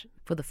upright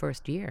for the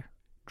first year,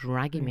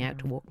 dragging me out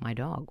to walk my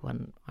dog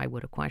when I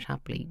would have quite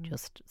happily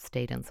just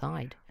stayed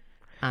inside.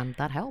 And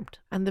that helped.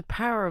 And the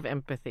power of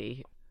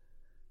empathy,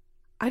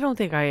 I don't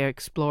think I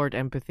explored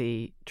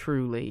empathy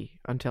truly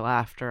until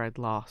after I'd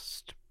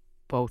lost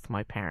both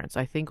my parents.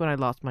 I think when I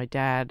lost my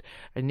dad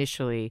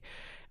initially,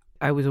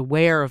 I was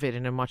aware of it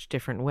in a much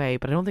different way,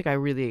 but I don't think I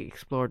really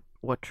explored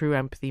what true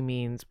empathy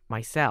means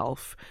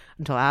myself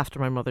until after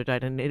my mother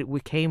died, and it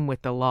came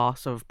with the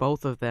loss of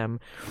both of them.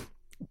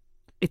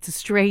 It's a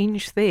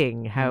strange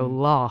thing how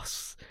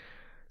loss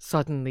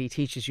suddenly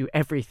teaches you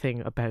everything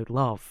about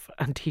love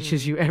and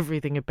teaches you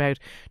everything about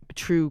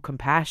true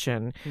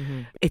compassion.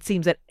 It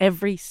seems that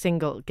every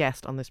single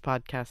guest on this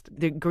podcast,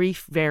 the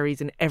grief varies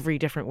in every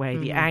different way.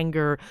 The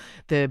anger,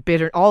 the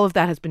bitter, all of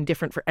that has been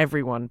different for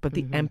everyone, but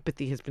the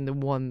empathy has been the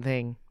one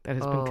thing that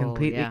has been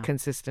completely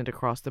consistent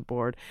across the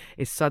board.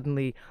 Is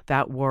suddenly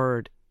that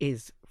word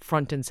is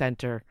front and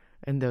center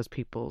in those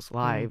people's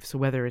lives. So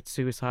whether it's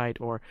suicide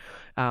or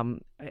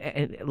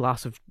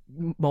loss of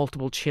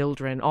multiple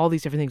children, all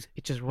these different things,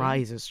 it just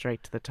rises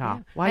straight to the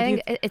top. I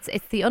think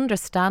it's the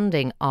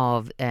understanding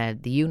of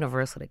the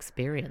universal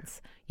experience,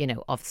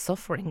 of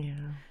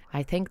suffering.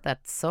 I think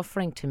that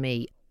suffering to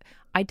me,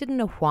 I didn't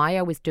know why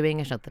I was doing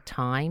it at the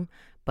time,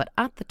 but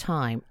at the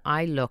time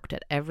I looked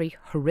at every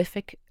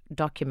horrific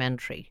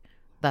documentary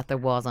that there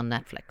was on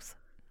Netflix.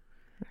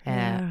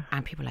 And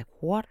people were like,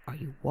 what are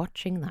you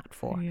watching that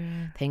for?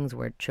 Things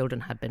where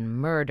children had been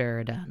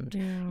murdered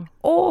and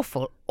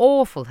awful,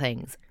 awful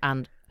things.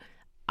 And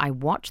I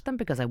watched them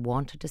because I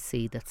wanted to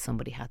see that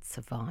somebody had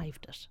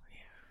survived it.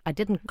 I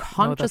didn't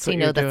consciously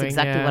know that's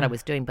exactly what I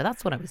was doing, but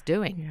that's what I was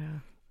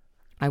doing.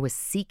 I was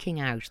seeking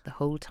out the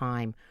whole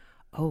time,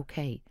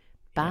 okay,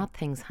 bad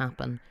things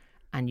happen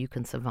and you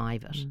can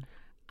survive it.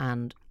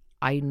 And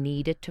I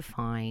needed to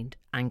find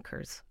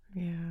anchors.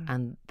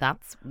 And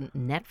that's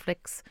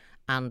Netflix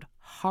and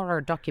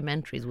horror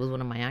documentaries was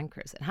one of my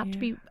anchors. It had to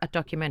be a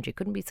documentary. It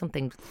couldn't be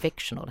something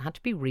fictional. It had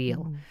to be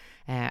real.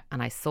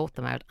 And I sought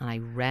them out and I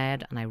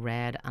read and I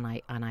read and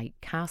I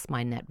cast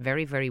my net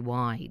very, very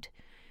wide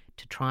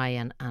to try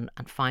and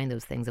find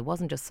those things. It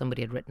wasn't just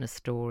somebody had written a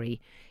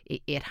story.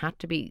 It had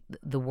to be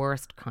the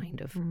worst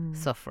kind of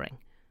suffering,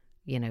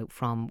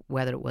 from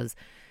whether it was,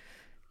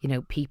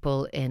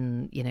 people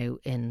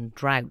in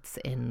droughts,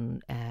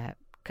 in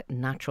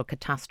natural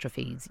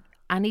catastrophes,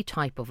 any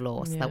type of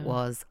loss that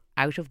was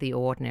out of the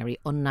ordinary,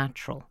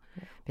 unnatural,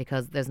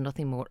 because there's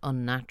nothing more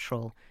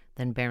unnatural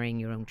than burying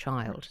your own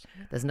child.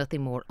 There's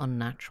nothing more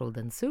unnatural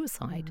than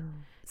suicide.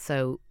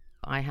 So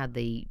I had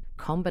the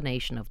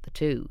combination of the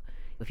two.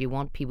 If you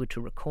want people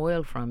to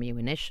recoil from you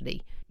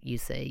initially, you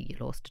say you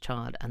lost a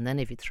child, and then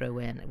if you throw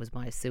in it was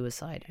by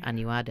suicide and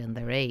you add in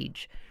their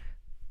age,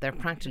 they're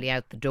practically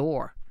out the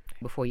door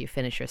before you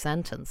finish your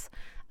sentence.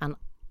 And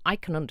I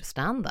can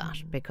understand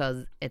that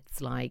because it's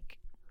like,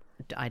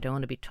 I don't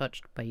want to be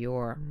touched by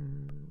your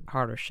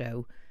horror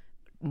show,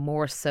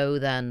 more so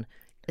than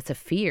it's a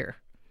fear.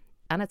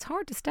 And it's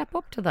hard to step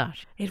up to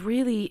that. It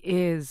really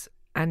is.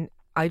 And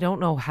I don't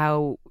know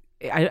how,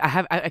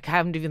 I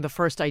haven't even the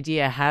first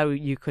idea how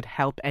you could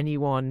help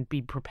anyone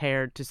be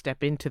prepared to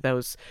step into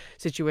those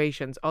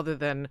situations, other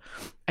than,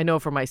 I know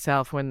for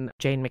myself, when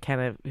Jane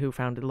McKenna, who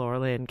founded Laura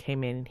Lynn,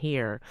 came in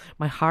here,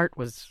 my heart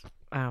was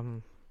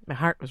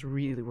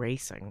really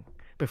racing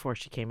before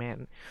she came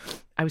in.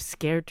 I was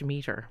scared to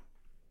meet her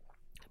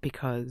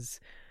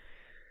because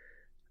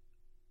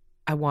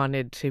I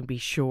wanted to be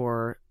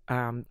sure.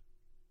 I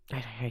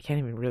can't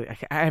even really.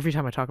 Every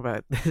time I talk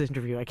about this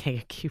interview, I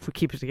can't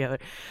keep it together.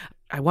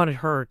 I wanted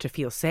her to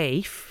feel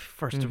safe,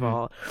 first of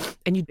all,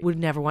 and you would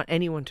never want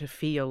anyone to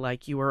feel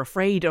like you were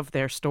afraid of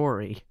their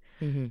story,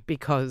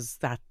 because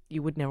that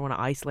you would never want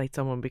to isolate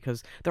someone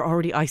because they're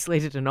already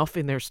isolated enough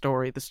in their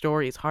story. The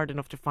story is hard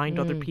enough to find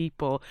other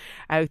people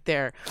out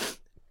there.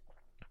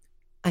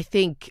 I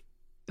think,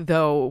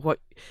 though,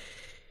 what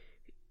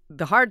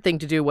the hard thing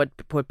to do, what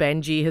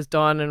Benji has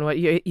done, and what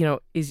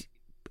is,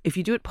 if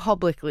you do it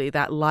publicly,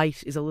 that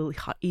light is a little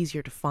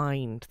easier to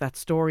find. That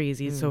story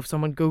is easy. So if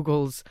someone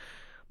Googles,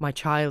 "My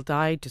child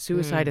died to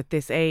suicide at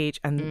this age,"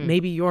 and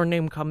maybe your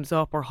name comes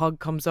up or Hug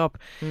comes up,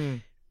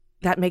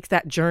 that makes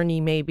that journey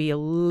maybe a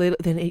little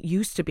than it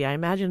used to be. I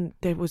imagine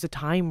there was a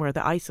time where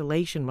the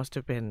isolation must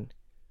have been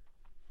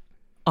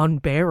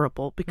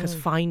unbearable because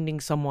finding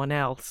someone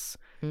else,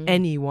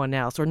 anyone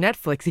else, or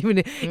Netflix,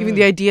 even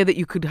the idea that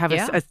you could have a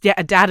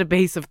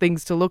database of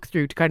things to look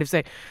through to kind of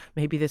say,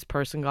 maybe this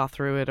person got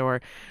through it,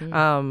 or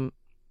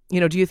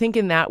do you think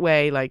in that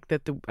way, like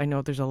that? I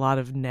know there's a lot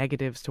of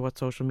negatives to what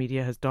social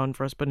media has done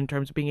for us, but in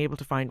terms of being able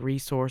to find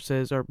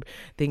resources or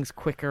things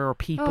quicker, or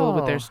people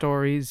with their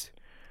stories.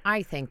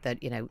 I think that,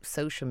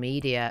 social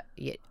media,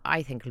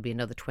 I think it'll be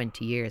another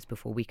 20 years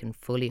before we can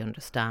fully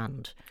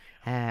understand,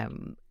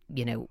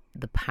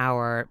 the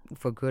power,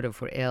 for good or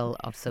for ill,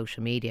 of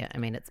social media. I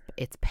mean,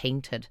 it's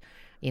painted,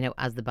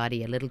 as the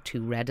body a little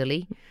too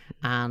readily,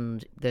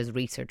 and there's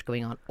research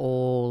going on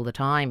all the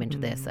time into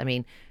this. I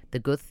mean, the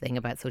good thing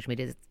about social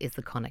media is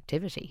the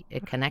connectivity.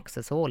 It connects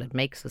us all. It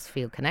makes us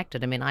feel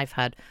connected. I mean,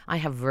 I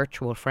have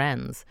virtual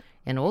friends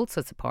in all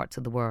sorts of parts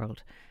of the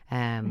world,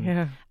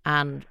 and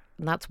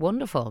that's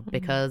wonderful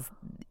because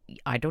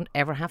I don't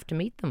ever have to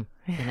meet them.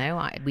 You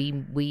know,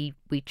 we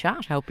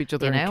chat, help each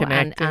other, you know,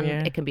 and connect,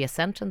 and it can be a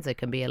sentence, it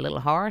can be a little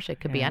heart, it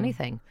could be Yeah.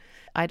 anything.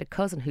 I had a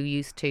cousin who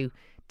used to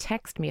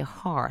text me a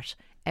heart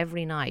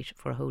every night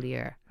for a whole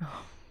year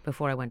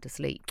before I went to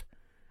sleep.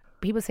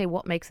 People say,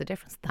 what makes a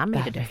difference? That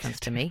made a difference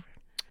to me.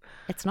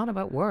 It's not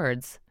about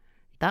words.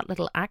 That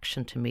little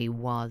action to me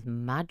was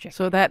magic.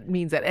 So that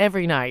means that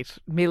every night,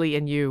 Millie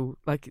and you,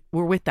 like,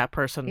 were with that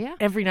person Yeah.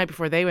 every night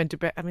before they went to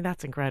bed. I mean,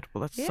 that's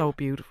incredible. That's Yeah. so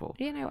beautiful.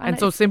 You know, and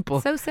so it's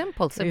simple. So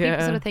simple. So Yeah.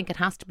 people sort of think it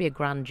has to be a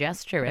grand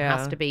gesture. It Yeah.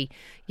 has to be.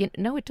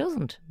 No, it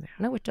doesn't.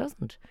 No, it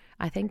doesn't.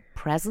 I think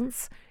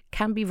presence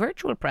can be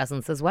virtual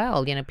presence as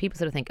well. You know, people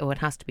sort of think, oh, it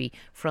has to be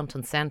front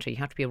and centre. You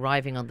have to be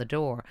arriving on the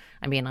door.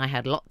 I mean, I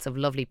had lots of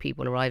lovely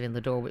people arriving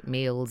the door with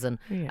meals and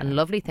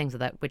lovely things like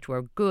that, which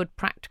were good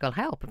practical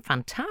help and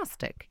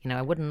fantastic. You know,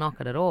 I wouldn't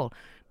knock it at all.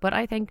 But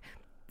I think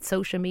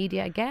social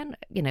media, again,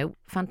 you know,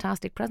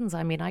 fantastic presence.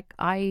 I mean,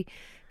 I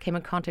came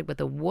in contact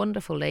with a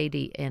wonderful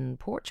lady in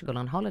Portugal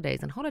on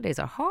holidays, and holidays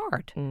are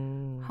hard.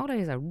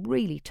 Holidays are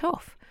really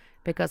tough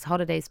because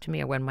holidays to me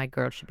are when my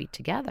girls should be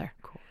together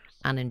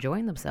and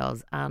enjoying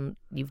themselves. And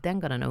you've then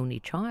got an only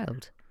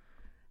child.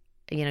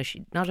 You know,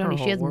 she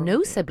has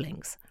no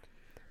siblings,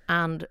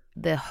 and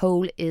the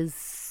whole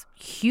is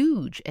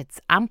huge.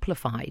 It's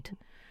amplified.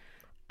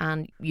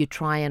 And you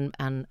try and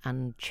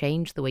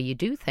change the way you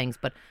do things.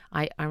 But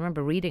I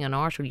remember reading an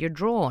article, you're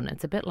drawn.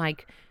 It's a bit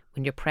like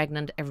when you're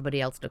pregnant,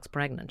 everybody else looks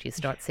pregnant. You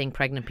start seeing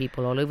pregnant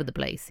people all over the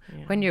place.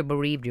 Yeah. When you're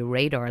bereaved, your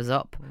radar is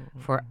up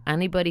for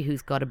anybody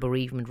who's got a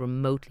bereavement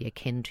remotely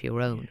akin to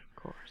your own. Of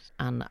course.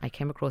 And I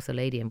came across a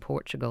lady in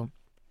Portugal.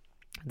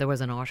 There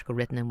was an article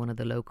written in one of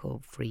the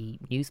local free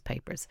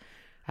newspapers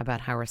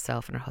about how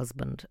herself and her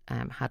husband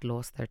had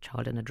lost their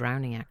child in a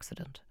drowning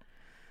accident.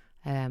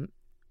 And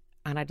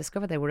I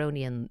discovered they were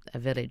only in a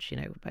village, you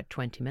know, about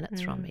 20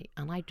 minutes from me.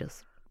 And I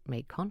just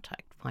made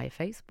contact via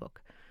Facebook.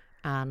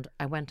 And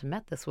I went and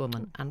met this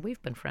woman, and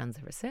we've been friends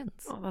ever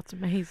since. Oh, that's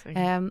amazing.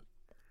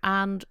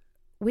 And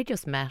we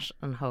just met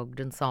and hugged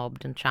and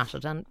sobbed and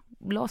chatted and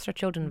lost our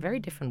children in very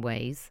different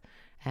ways,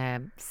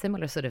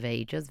 similar sort of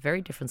ages,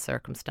 very different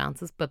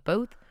circumstances, but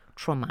both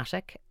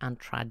traumatic and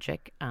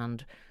tragic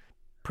and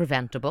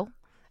preventable.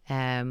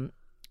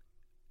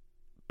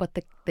 But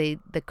the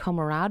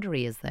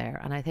camaraderie is there,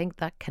 and I think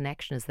that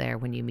connection is there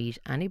when you meet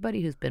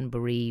anybody who's been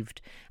bereaved.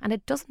 And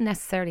it doesn't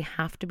necessarily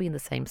have to be in the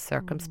same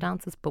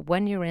circumstances, but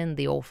when you're in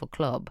the awful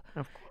club,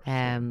 of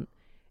course,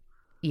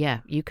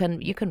 you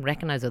can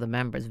recognise other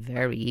members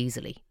very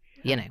easily.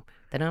 You know,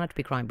 they don't have to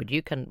be crying, but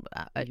you can.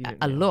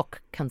 A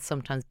look can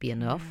sometimes be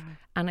enough,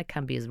 and it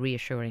can be as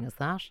reassuring as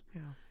that.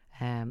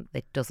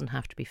 It doesn't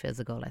have to be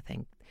physical. I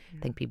think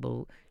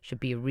people should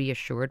be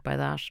reassured by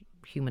that.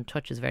 Human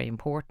touch is very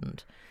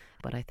important.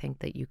 But I think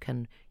that you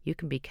can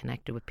be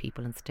connected with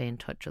people and stay in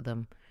touch with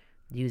them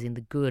using the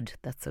good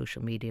that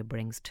social media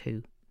brings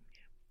too.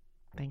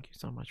 Thank you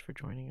so much for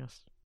joining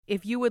us.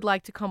 If you would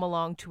like to come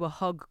along to a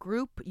hug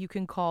group, you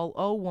can call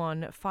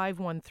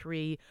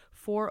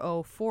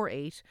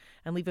 01513-4048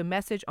 and leave a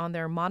message on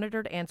their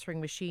monitored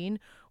answering machine,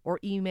 or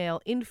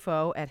email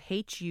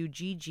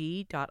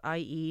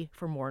info@hugg.ie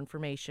for more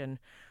information.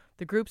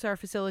 The groups are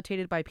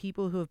facilitated by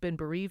people who have been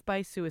bereaved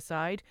by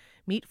suicide,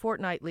 meet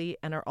fortnightly,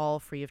 and are all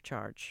free of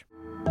charge.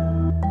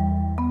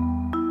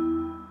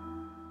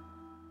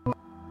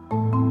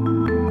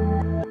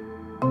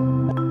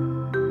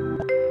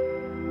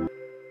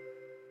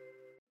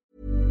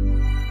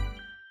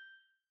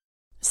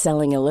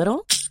 Selling a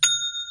little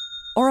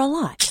or a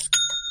lot?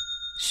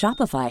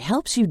 Shopify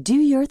helps you do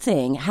your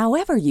thing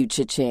however you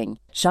cha-ching.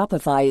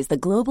 Shopify is the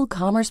global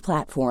commerce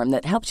platform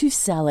that helps you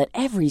sell at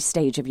every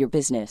stage of your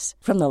business.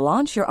 From the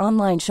launch your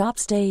online shop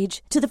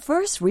stage to the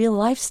first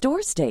real-life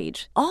store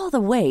stage, all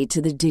the way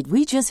to the did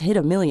we just hit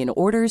a million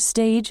orders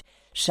stage.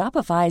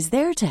 Shopify is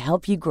there to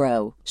help you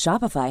grow.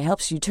 Shopify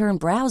helps you turn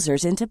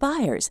browsers into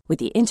buyers with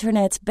the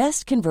internet's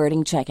best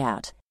converting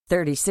checkout.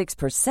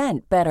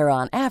 36% better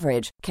on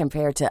average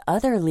compared to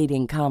other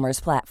leading commerce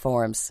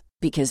platforms.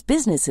 Because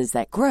businesses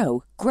that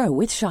grow, grow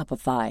with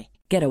Shopify.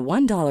 Get a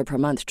 $1 per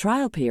month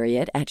trial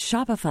period at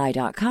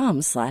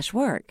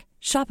shopify.com/work.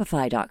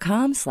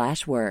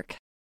 Shopify.com/work.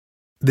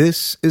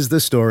 This is the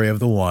story of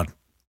the one.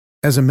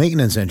 As a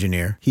maintenance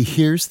engineer, he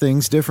hears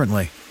things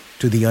differently.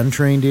 To the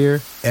untrained ear,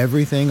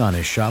 everything on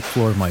his shop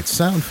floor might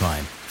sound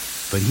fine,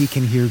 but he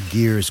can hear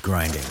gears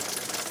grinding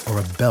or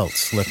a belt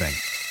slipping.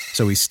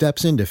 So he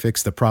steps in to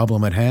fix the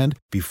problem at hand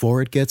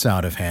before it gets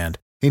out of hand.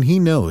 And he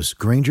knows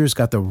Grainger's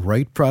got the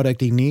right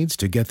product he needs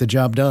to get the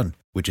job done,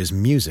 which is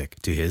music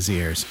to his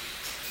ears.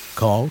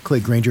 Call,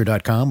 click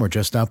Grainger.com, or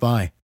just stop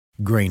by.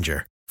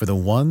 Grainger, for the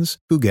ones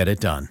who get it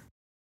done.